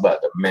talks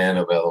about the man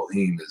of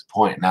Elohim, is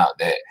pointing out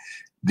that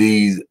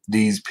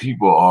these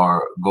people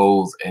are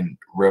goals and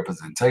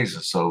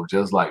representation. So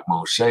just like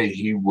Moshe,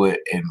 he went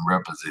in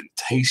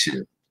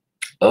representation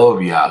of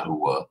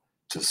Yahuwah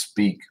to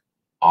speak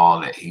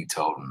all that he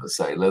told him to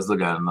say. Let's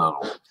look at another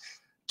one.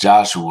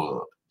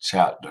 Joshua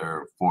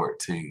chapter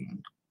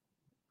 14.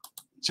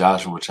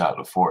 Joshua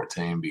chapter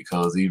 14,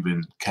 because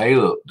even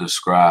Caleb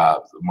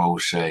describes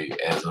Moshe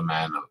as a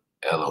man of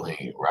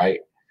Elohim,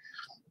 right?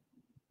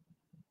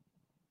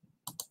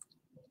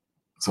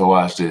 So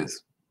watch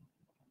this.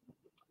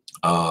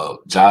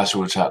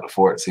 Joshua chapter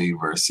 14,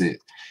 verse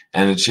 6.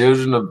 And the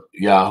children of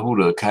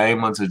Yahudah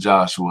came unto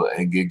Joshua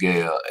and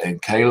Gilgal,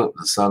 and Caleb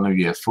the son of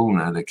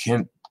Jephunneh the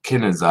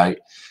Kenizzite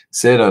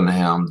said unto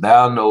him,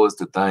 Thou knowest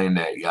the thing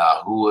that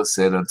Yahuwah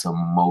said unto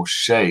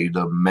Moshe,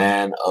 the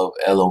man of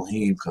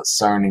Elohim,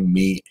 concerning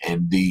me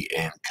and thee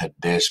in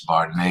Kadesh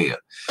Barnea.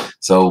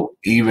 So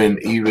even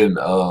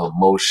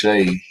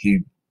Moshe,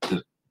 he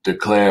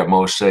declared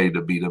Moshe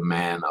to be the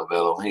man of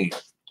Elohim,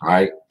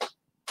 right?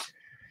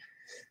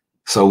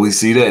 So we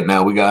see that.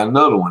 Now we got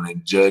another one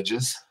in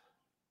Judges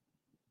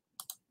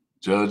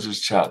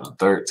chapter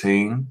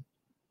 13,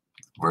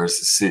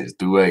 verses 6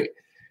 through 8.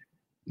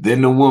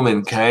 Then the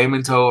woman came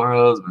and told her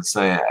husband,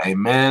 saying, A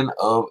man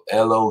of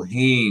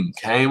Elohim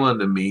came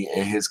unto me,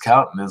 and his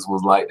countenance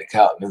was like the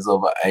countenance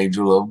of an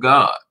angel of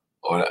God,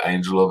 or the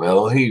angel of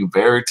Elohim,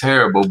 very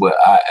terrible. But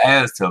I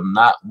asked him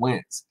not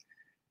whence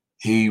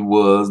he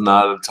was,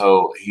 not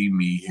told he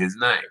me his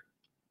name.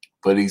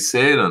 But he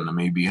said unto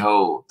me,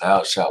 Behold,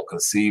 thou shalt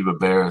conceive and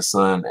bear a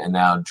son, and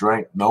thou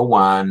drink no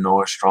wine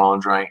nor strong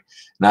drink,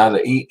 neither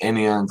eat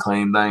any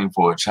unclean thing,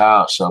 for a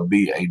child shall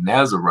be a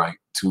Nazarite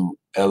to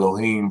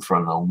Elohim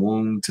from the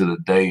womb to the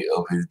day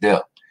of his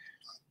death.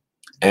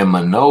 And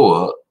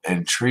Manoah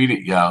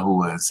entreated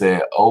Yahuwah and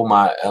said, O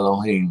my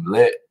Elohim,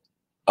 my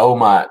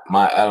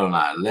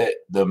Adonai, let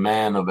the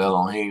man of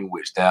Elohim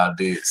which thou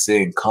didst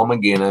send come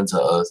again unto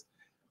us,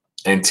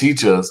 and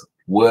teach us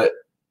what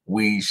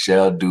we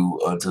shall do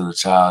unto the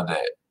child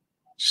that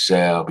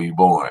shall be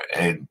born.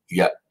 And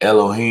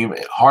Elohim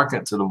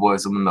hearkened to the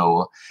voice of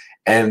Manoah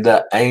and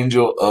the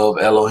angel of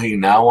Elohim.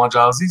 Now I want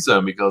y'all to see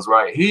something, because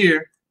right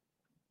here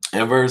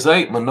in verse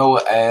 8,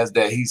 Manoah asked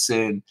that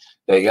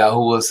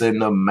Yahuwah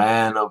send the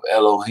man of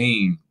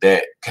Elohim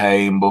that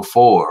came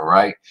before,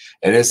 right?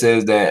 And it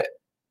says that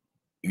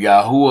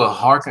Yahuwah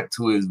hearkened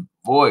to his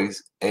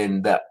voice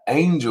and the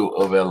angel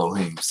of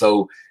Elohim.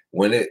 So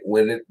when it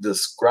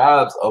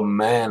describes a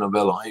man of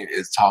Elohim,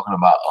 it's talking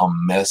about a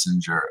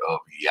messenger of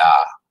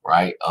Yah,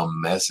 right? A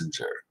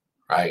messenger,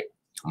 right?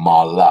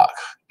 Malach.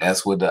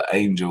 That's what the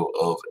angel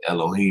of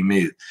Elohim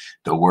is.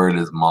 The word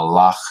is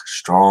Malach,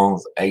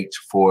 Strong's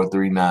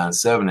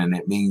H4397, and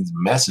it means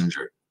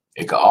messenger.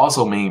 It could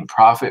also mean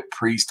prophet,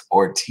 priest,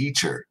 or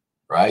teacher,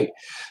 right?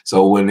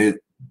 So when it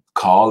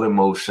calling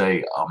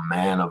Moshe a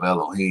man of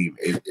Elohim,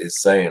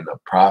 it's saying the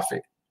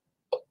prophet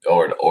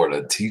or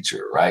the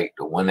teacher, right?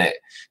 The one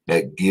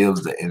that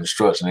gives the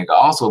instruction. It could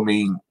also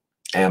mean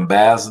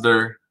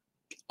ambassador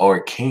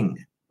or king,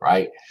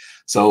 right?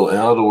 So in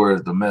other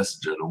words, the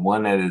messenger, the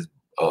one that is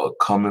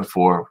coming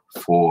for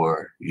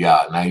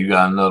Yah. Now you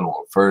got another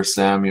one, 1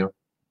 Samuel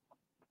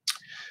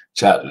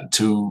chapter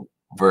 2,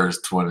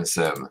 verse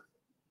 27.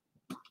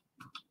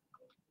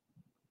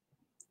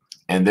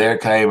 And there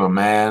came a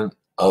man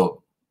of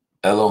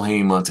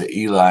Elohim unto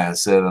Eli and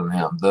said unto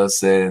him, Thus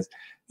says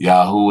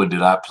Yahuwah,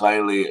 did I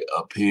plainly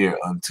appear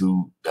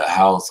unto the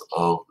house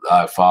of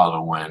thy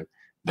father when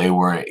they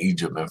were in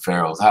Egypt in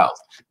Pharaoh's house?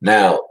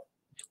 Now,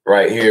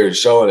 right here is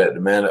showing that the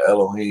man of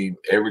Elohim,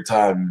 every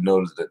time you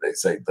notice that they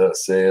say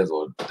thus says,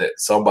 or that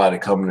somebody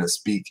coming and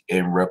speak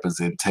in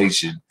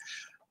representation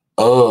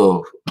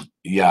of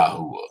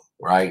Yahuwah,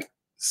 right?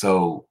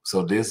 So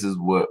this is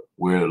what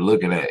we're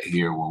looking at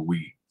here when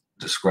we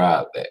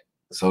describe that.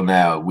 So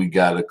now we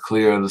got a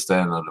clear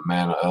understanding of the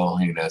man of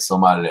Elohim, that's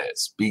somebody that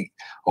speak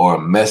or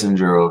a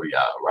messenger of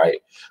Yah, right?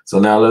 So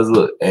now let's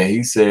look. And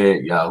he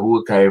said,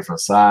 Yahuwah came from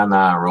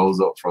Sinai and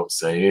rose up from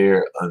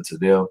Seir unto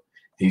them.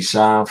 He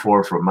shined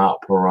forth from Mount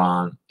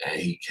Paran, and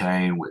he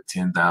came with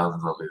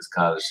 10,000 of his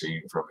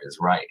Kadashim from his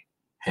right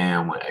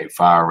hand with a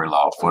fiery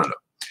law for them.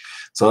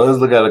 So let's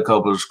look at a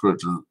couple of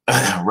scriptures,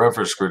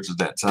 reference scriptures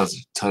that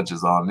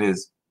touches on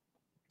this.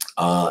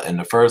 And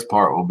the first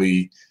part will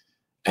be,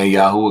 and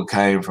Yahuwah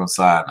came from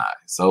Sinai.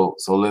 So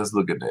let's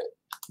look at that.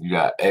 You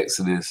got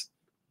Exodus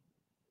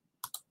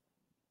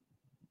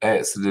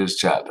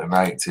chapter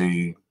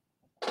 19,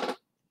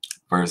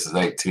 verses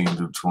 18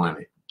 through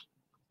 20.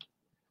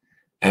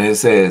 And it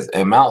says,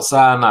 and Mount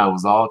Sinai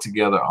was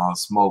altogether on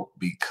smoke,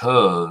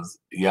 because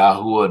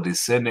Yahuwah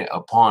descended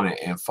upon it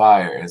in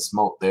fire, and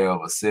smoke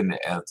thereof ascended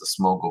as the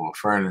smoke of a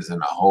furnace, and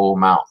the whole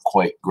mount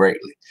quaked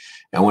greatly.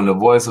 And when the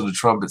voice of the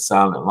trumpet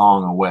sounded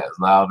long and waxed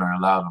louder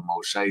and louder,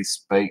 Moshe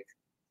spake,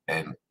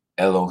 and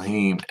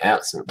Elohim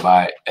answered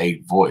by a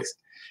voice.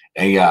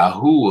 And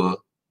Yahuwah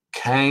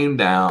came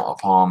down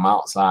upon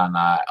Mount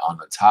Sinai on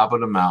the top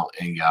of the mount,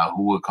 and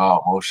Yahuwah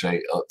called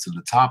Moshe up to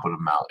the top of the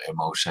mount, and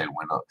Moshe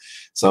went up.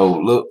 So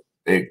look,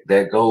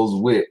 that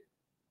goes with,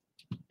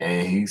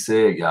 and he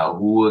said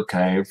Yahuwah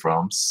came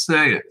from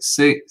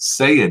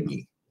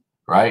Sayani,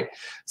 right?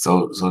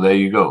 So there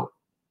you go.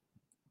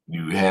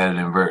 You had it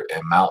invert,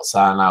 and Mount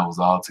Sinai was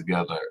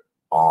altogether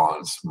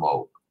on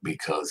smoke,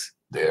 because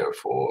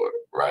therefore,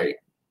 right?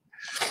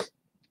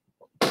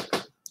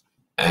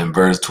 And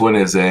verse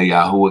 20 said,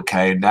 Yahuwah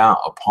came down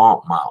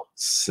upon Mount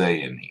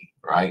Sayani,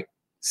 right?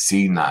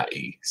 Sinai.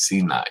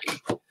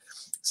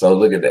 So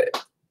look at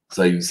that.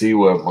 So you see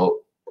where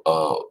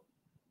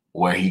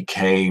he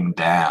came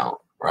down,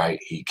 right?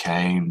 He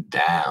came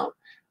down.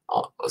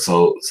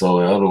 So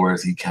in other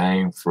words, he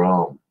came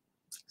from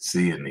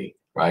Sinai,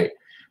 right?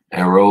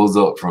 And rose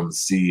up from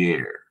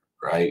Seir,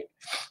 right?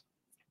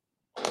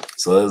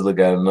 So let's look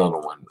at another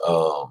one.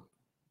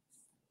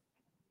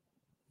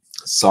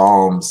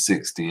 Psalm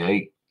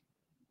 68.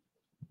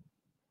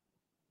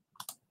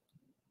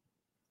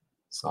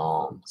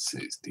 Psalm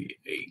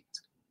 68.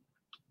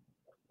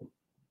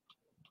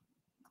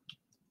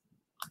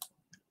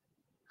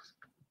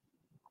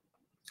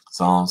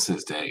 Psalm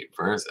 68,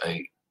 verse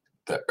 8.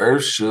 The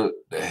earth shook,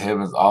 the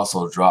heavens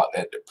also dropped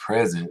at the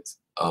presence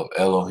of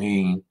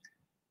Elohim,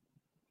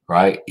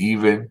 right?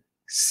 Even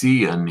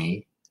Sinai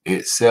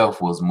itself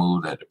was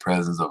moved at the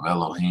presence of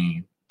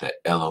Elohim, the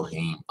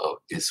Elohim of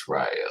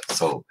Israel.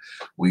 So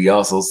we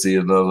also see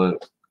another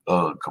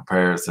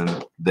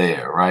comparison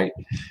there, right?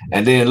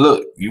 And then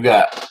look, you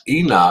got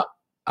Enoch.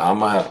 I'm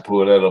gonna have to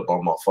pull that up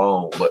on my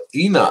phone, but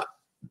Enoch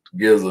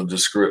gives a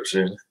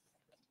description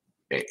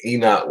in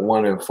Enoch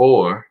 1 and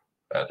 4.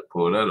 I had to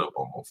pull that up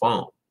on my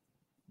phone.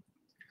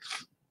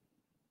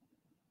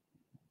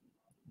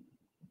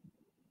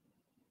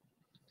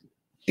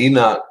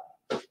 Enoch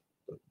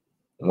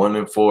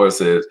 1:4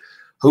 says,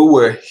 who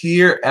were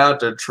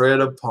hereafter tread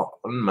upon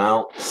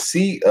Mount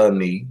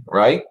Sinai,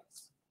 right?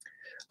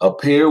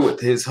 Appear with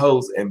his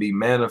host and be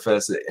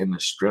manifested in the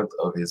strength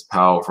of his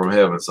power from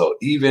heaven. So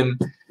even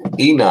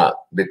Enoch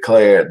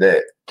declared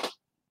that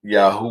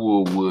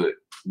Yahuwah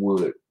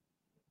would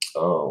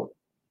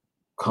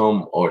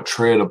come or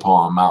tread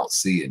upon Mount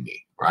Sinai,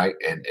 right?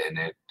 And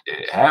it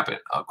happened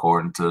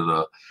according to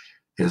the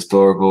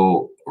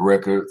historical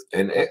records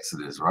in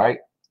Exodus, right?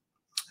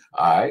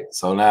 All right,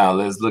 so now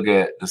let's look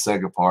at the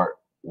second part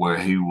where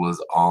he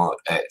was on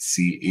at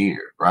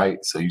Seir,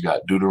 right? So you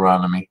got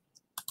Deuteronomy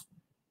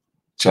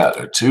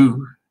chapter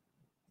 2,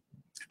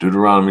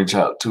 Deuteronomy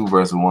chapter 2,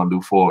 verses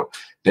 1-4.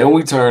 Then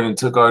we turned and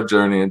took our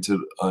journey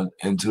into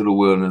the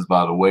wilderness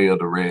by the way of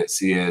the Red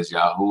Sea, as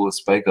Yahuwah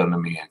spake unto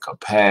me, and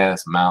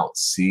compassed Mount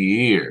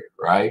Seir,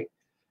 right?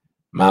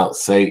 Mount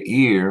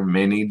Seir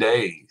many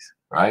days,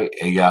 right?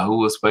 And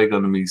Yahuwah spake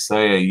unto me,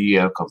 saying, ye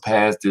have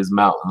compassed this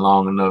mountain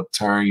long enough,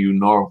 turn you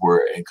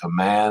northward, and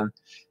command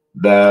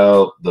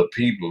thou the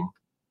people,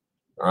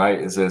 right?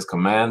 It says,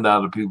 command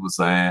thou the people,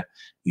 saying,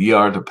 ye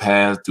are to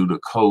pass through the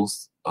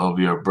coast of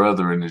your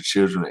brethren, the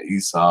children of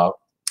Esau,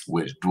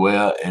 which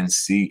dwell in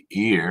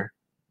Seir,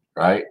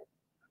 right?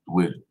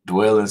 Which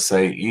dwell in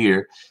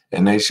Seir,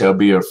 and they shall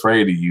be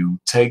afraid of you.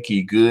 Take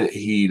ye good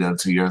heed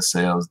unto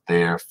yourselves,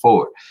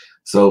 therefore.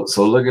 So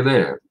look at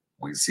there.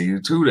 We see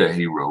too that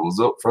he rose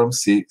up from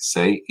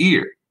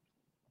Seir,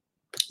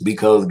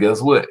 because guess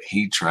what?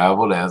 He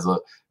traveled as a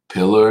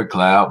pillar of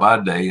cloud by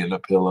day and a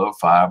pillar of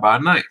fire by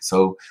night.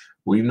 So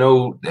we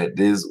know that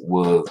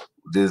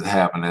this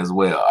happened as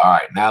well. All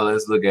right, now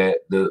let's look at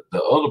the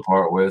other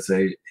part where it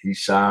say he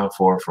shined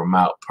forth from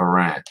Mount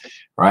Paran,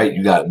 right?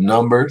 You got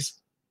Numbers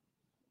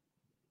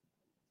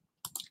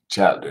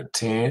chapter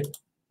 10,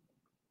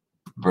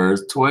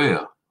 verse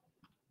 12,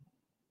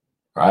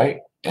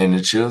 right? And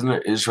the children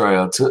of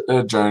Israel took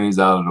their journeys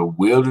out of the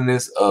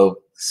wilderness of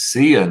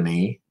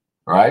Sinai,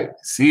 right?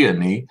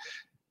 Sinai,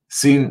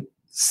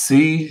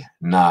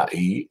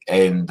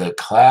 and the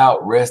cloud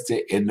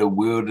rested in the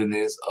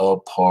wilderness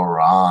of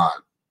Paran,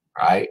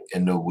 right?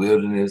 In the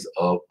wilderness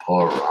of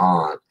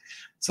Paran.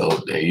 So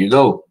there you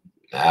go.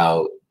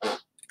 Now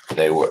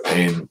they were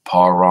in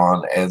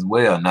Paran as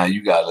well. Now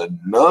you got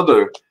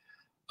another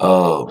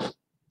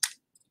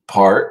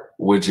part,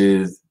 which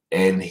is,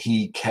 and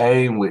he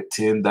came with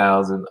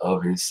 10,000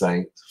 of his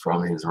saints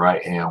from his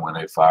right hand when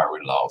they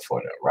fiery law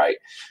for them, right?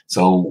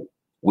 So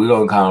we're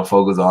going to kind of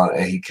focus on,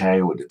 and he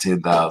came with the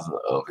 10,000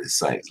 of his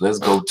saints. Let's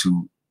go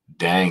to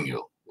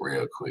Daniel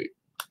real quick.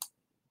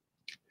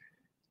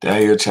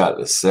 Daniel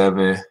chapter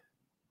 7,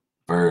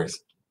 verse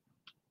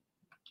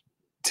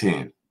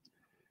 10.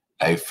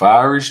 A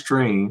fiery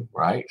stream,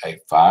 right? A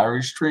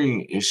fiery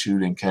stream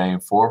issued and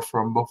came forth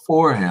from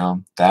before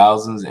him.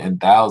 Thousands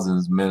and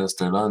thousands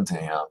ministered unto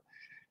him,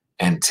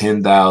 and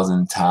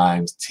 10,000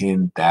 times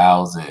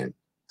 10,000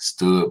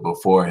 stood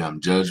before him.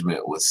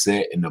 Judgment was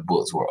set and the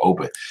books were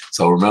open.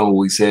 So remember,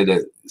 we said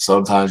that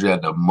sometimes you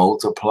have to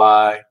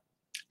multiply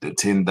the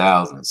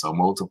 10,000. So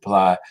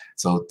multiply.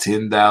 So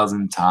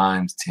 10,000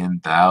 times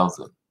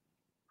 10,000.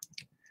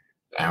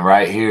 And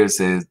right here it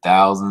says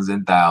thousands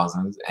and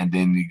thousands. And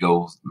then he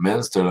goes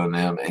ministered on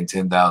them, and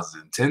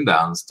 10,000 and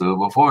 10,000 stood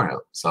before him.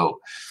 So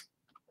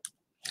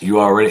he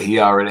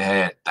already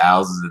had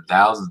thousands and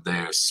thousands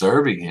there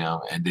serving him,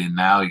 and then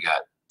now he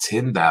got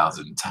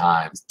 10,000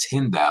 times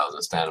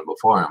 10,000 standing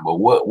before him. But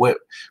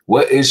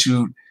what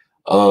issued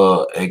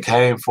and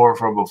came forth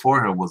from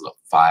before him was a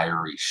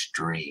fiery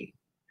stream.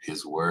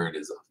 His word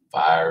is a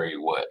fiery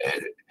what,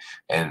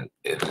 and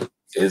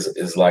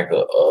it's like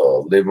a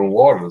living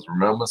waters.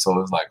 Remember, so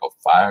it's like a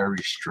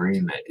fiery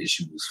stream that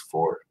issues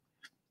forth.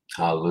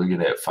 Hallelujah!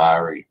 That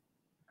fiery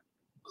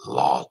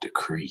law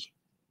decree.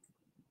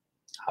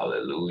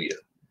 Hallelujah.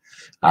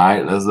 All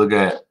right, let's look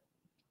at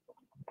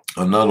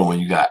another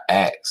one. You got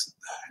Acts,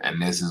 and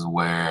this is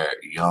where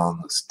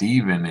young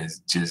Stephen is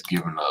just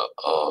giving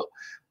a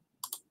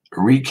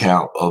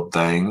recount of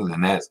things,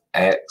 and that's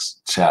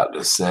Acts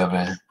chapter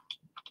 7,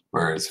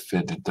 verse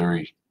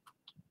 53.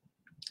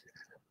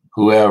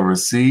 Who have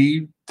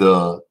received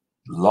the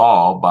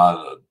law by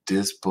the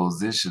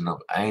disposition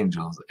of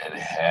angels and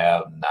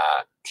have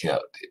not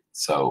kept it.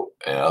 So,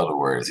 in other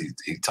words,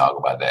 he talked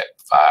about that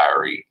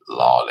fiery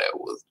law that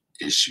was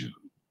issued,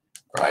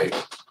 right?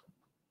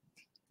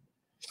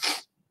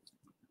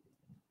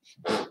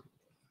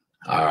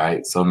 All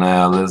right, so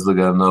now let's look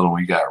at another one.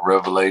 We got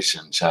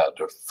Revelation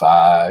chapter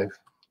 5.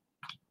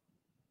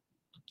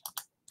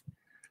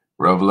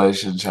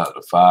 Revelation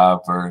chapter 5,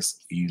 verse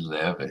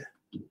 11.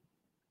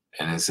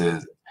 And it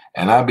says,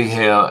 and I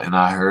beheld, and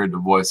I heard the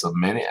voice of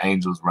many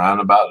angels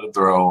round about the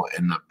throne,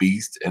 and the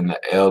beast and the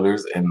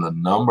elders, and the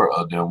number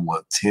of them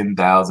was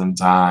 10,000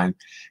 times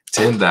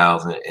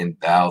 10,000 and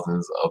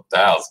thousands of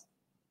thousands.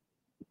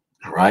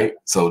 Right? right?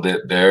 So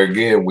that there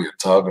again,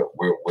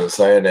 we're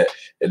saying that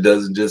it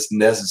doesn't just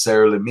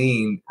necessarily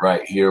mean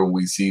right here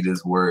we see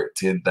this word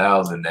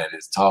 10,000 that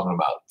is talking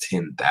about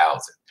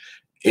 10,000.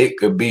 It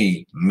could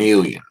be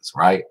millions,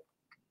 right?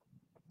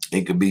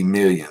 It could be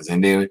millions.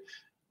 And then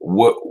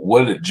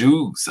what did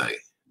Jude say?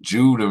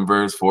 Jude in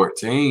verse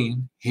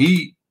 14,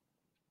 he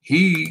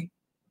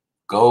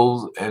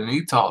goes and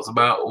he talks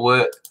about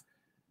what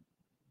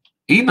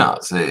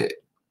Enoch said.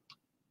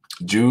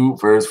 Jude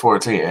verse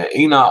 14. And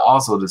Enoch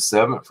also the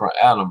seventh from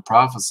Adam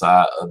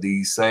prophesied of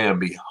these, saying,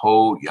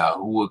 behold,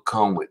 Yahuwah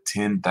come with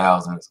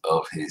 10,000s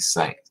of his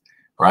saints.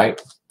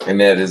 Right?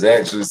 And that is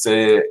actually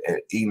said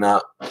in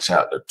Enoch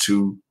chapter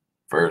 2,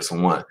 verse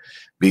 1.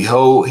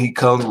 Behold, he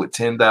comes with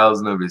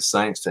 10,000 of his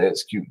saints to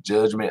execute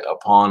judgment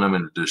upon them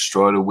and to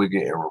destroy the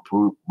wicked and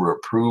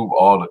reprove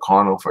all the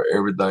carnal for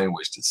everything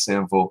which the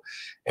sinful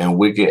and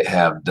wicked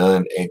have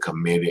done and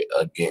committed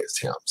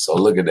against him. So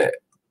look at that,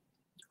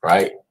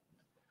 right?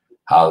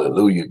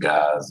 Hallelujah,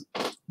 guys.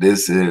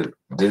 This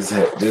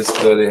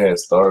study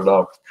has started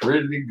off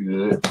pretty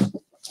good.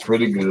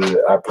 Pretty good.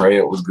 I pray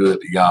it was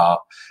good to y'all.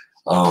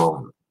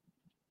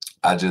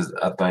 I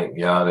thank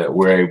y'all that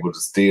we're able to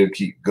still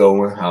keep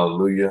going.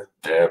 Hallelujah.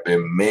 There have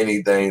been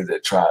many things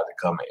that tried to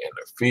come and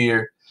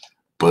interfere,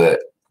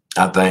 but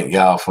I thank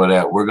y'all for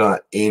that. We're going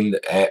to end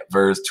at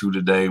verse 2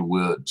 today.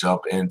 We'll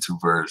jump into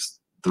verse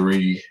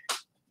 3.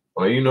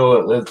 Well, you know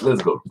what?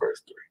 Let's go to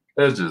verse 3.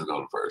 Let's just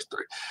go to verse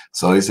 3.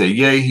 So he said,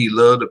 yea, he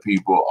loved the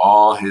people.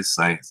 All his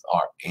saints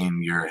are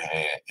in your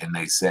hand, and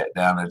they sat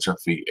down at your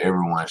feet.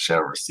 Everyone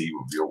shall receive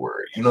of your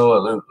word. You know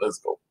what? Let's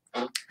go.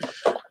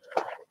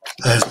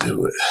 Let's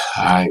do it.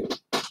 All right.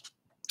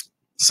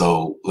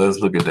 So let's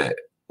look at that.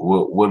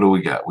 What do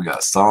we got? We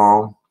got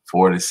Psalm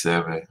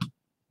 47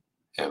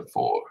 and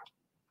 4.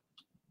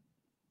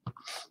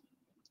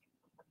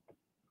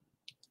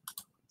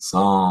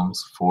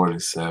 Psalms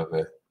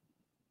 47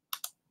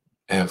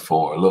 and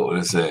 4. Look what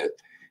it says.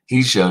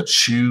 He shall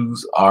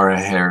choose our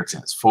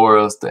inheritance for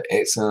us, the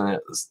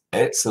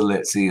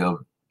excellency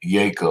of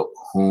Jacob,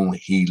 whom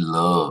he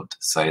loved.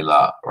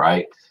 Selah,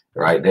 right?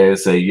 Right there,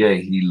 say, yeah,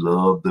 he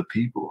loved the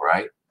people,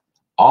 right?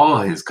 All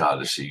his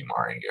CASHAPP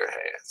are in your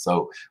hand.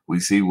 So we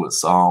see what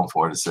Psalm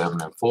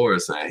 47 and 4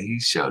 is saying. He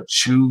shall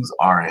choose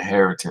our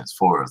inheritance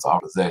for us,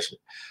 our possession,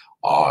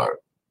 our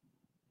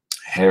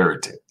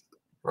heritage,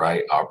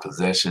 right? Our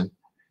possession,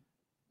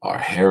 our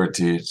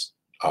heritage,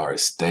 our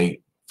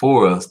estate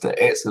for us,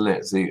 the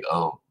excellency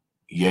of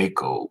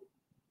Jacob,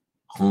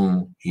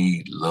 whom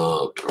he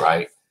loved,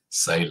 right?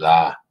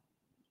 Selah.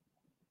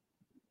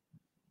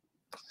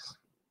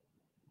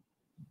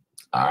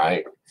 All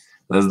right.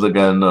 Let's look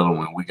at another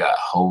one. We got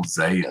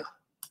Hosea.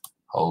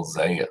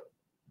 Hosea.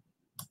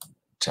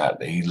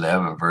 Chapter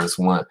 11, verse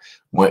 1.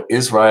 When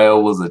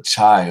Israel was a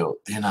child,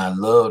 then I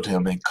loved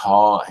him and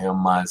called him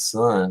my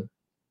son,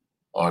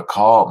 or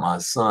called my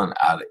son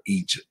out of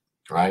Egypt,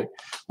 right?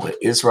 When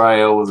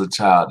Israel was a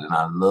child, then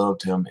I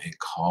loved him and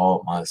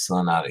called my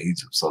son out of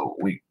Egypt. So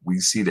we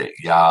see that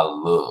Yah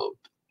loved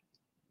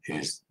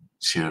his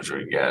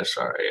children,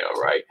 Yasharel,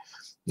 right?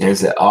 And it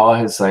said, all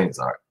his saints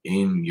are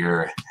in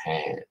your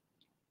hand.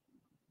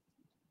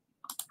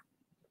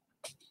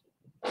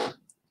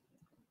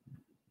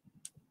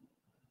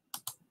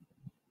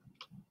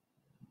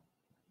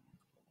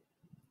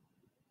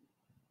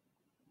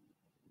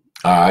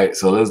 All right,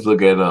 so let's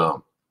look at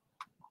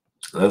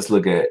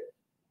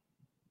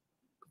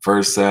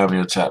 1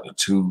 Samuel chapter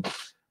 2,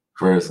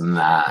 verse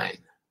 9.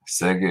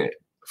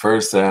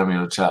 1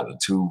 Samuel chapter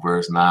 2,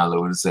 verse 9.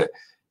 Look what it said.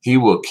 He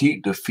will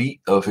keep the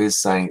feet of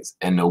his saints,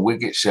 and the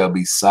wicked shall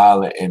be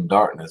silent in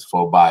darkness,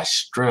 for by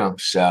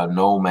strength shall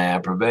no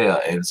man prevail.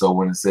 And so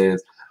when it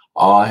says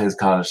all his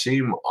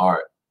CASHAPP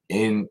are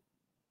in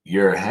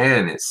your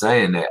hand, it's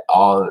saying that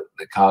all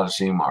the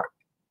CASHAPP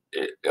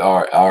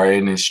are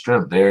in his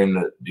strength. They're in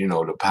the,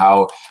 the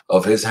power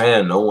of his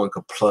hand. No one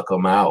can pluck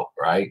them out,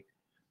 right?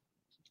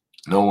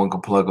 No one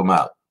can pluck them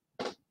out.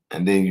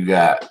 And then you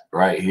got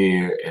right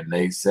here, and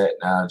they sat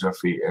down at your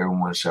feet.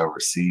 Everyone shall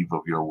receive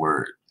of your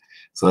word.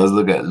 So let's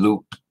look at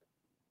Luke.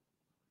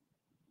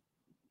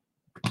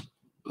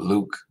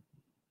 Luke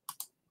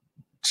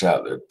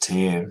chapter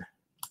 10,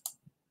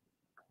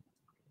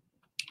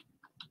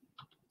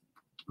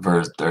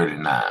 verse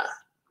 39.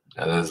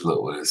 Now let's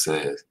look what it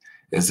says.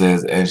 It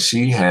says, and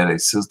she had a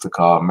sister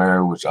called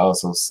Mary, which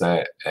also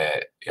sat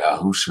at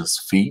Yahushua's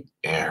feet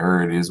and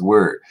heard his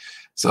word.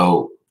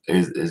 So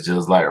it's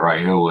just like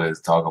right here where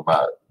it's talking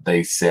about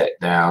they sat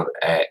down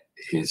at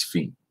his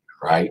feet,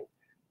 right?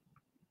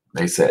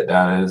 They sat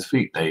down at his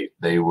feet. They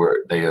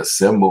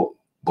assembled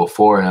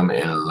before him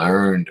and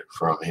learned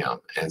from him.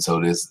 And so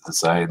this is the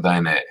same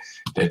thing that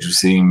you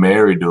see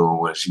Mary doing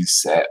when she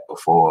sat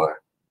before.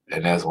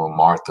 And that's when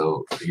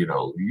Martha, you're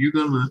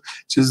gonna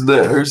just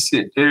let her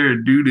sit there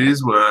and do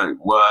this.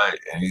 Why?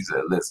 And he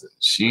said, listen,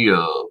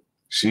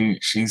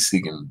 she's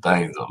seeking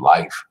things of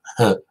life.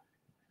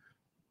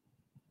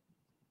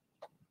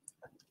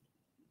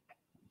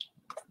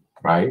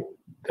 Right?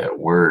 That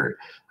word.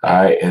 All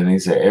right, and he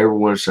said,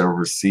 everyone shall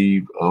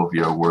receive of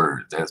your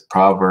word. That's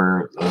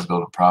Proverbs. Let's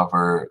go to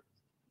Proverbs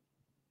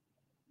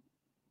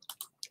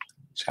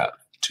chapter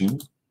 2,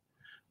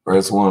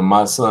 verse 1.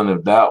 My son,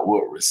 if thou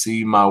wilt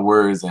receive my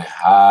words and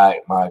hide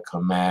my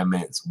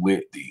commandments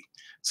with thee,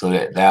 so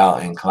that thou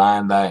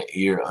incline thine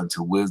ear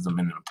unto wisdom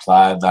and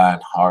apply thine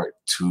heart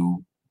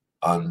to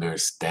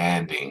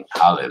understanding.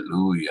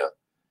 Hallelujah.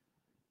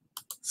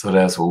 So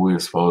that's what we're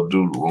supposed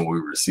to do when we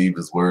receive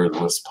his word.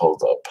 We're supposed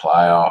to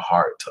apply our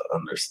heart to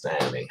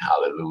understanding.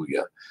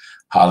 Hallelujah.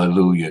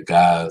 Hallelujah,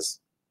 guys.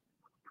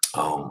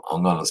 I'm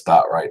gonna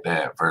stop right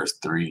there at verse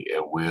 3,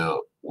 and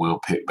we'll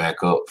pick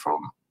back up from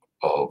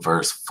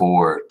verse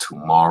 4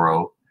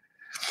 tomorrow.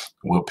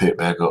 We'll pick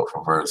back up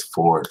from verse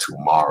 4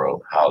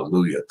 tomorrow.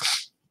 Hallelujah.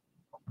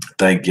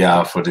 Thank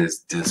y'all for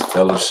this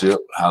fellowship.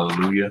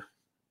 Hallelujah.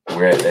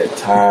 We're at that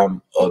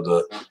time of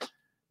the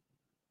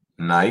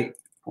night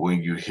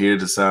when you hear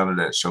the sound of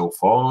that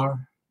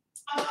shofar.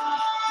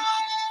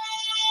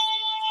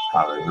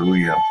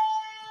 Hallelujah.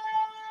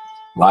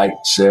 Like,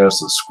 share,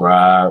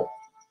 subscribe.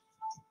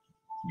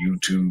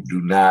 YouTube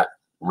do not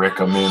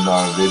recommend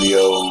our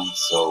videos,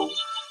 so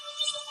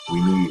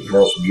we need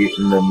help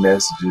getting the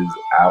messages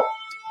out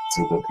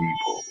to the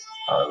people.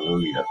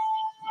 Hallelujah.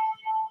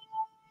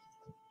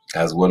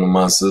 As one of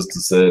my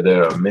sisters said,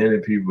 there are many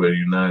people in the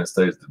United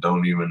States that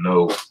don't even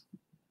know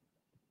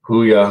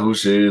who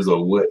Yahusha is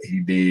or what he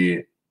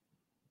did,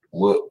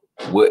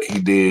 what he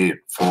did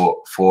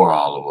for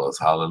all of us.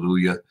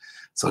 Hallelujah.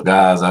 So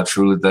guys, I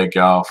truly thank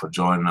y'all for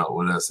joining up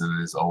with us,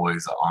 and it's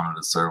always an honor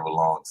to serve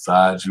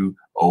alongside you.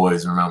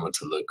 Always remember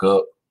to look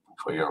up,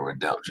 for your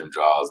redemption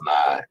draws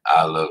nigh.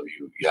 I love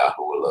you.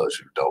 Yahuwah loves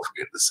you. Don't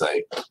forget to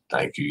say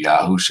thank you,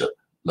 Yahusha.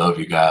 Love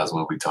you guys.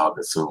 We'll be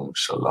talking soon.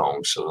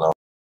 Shalom, shalom.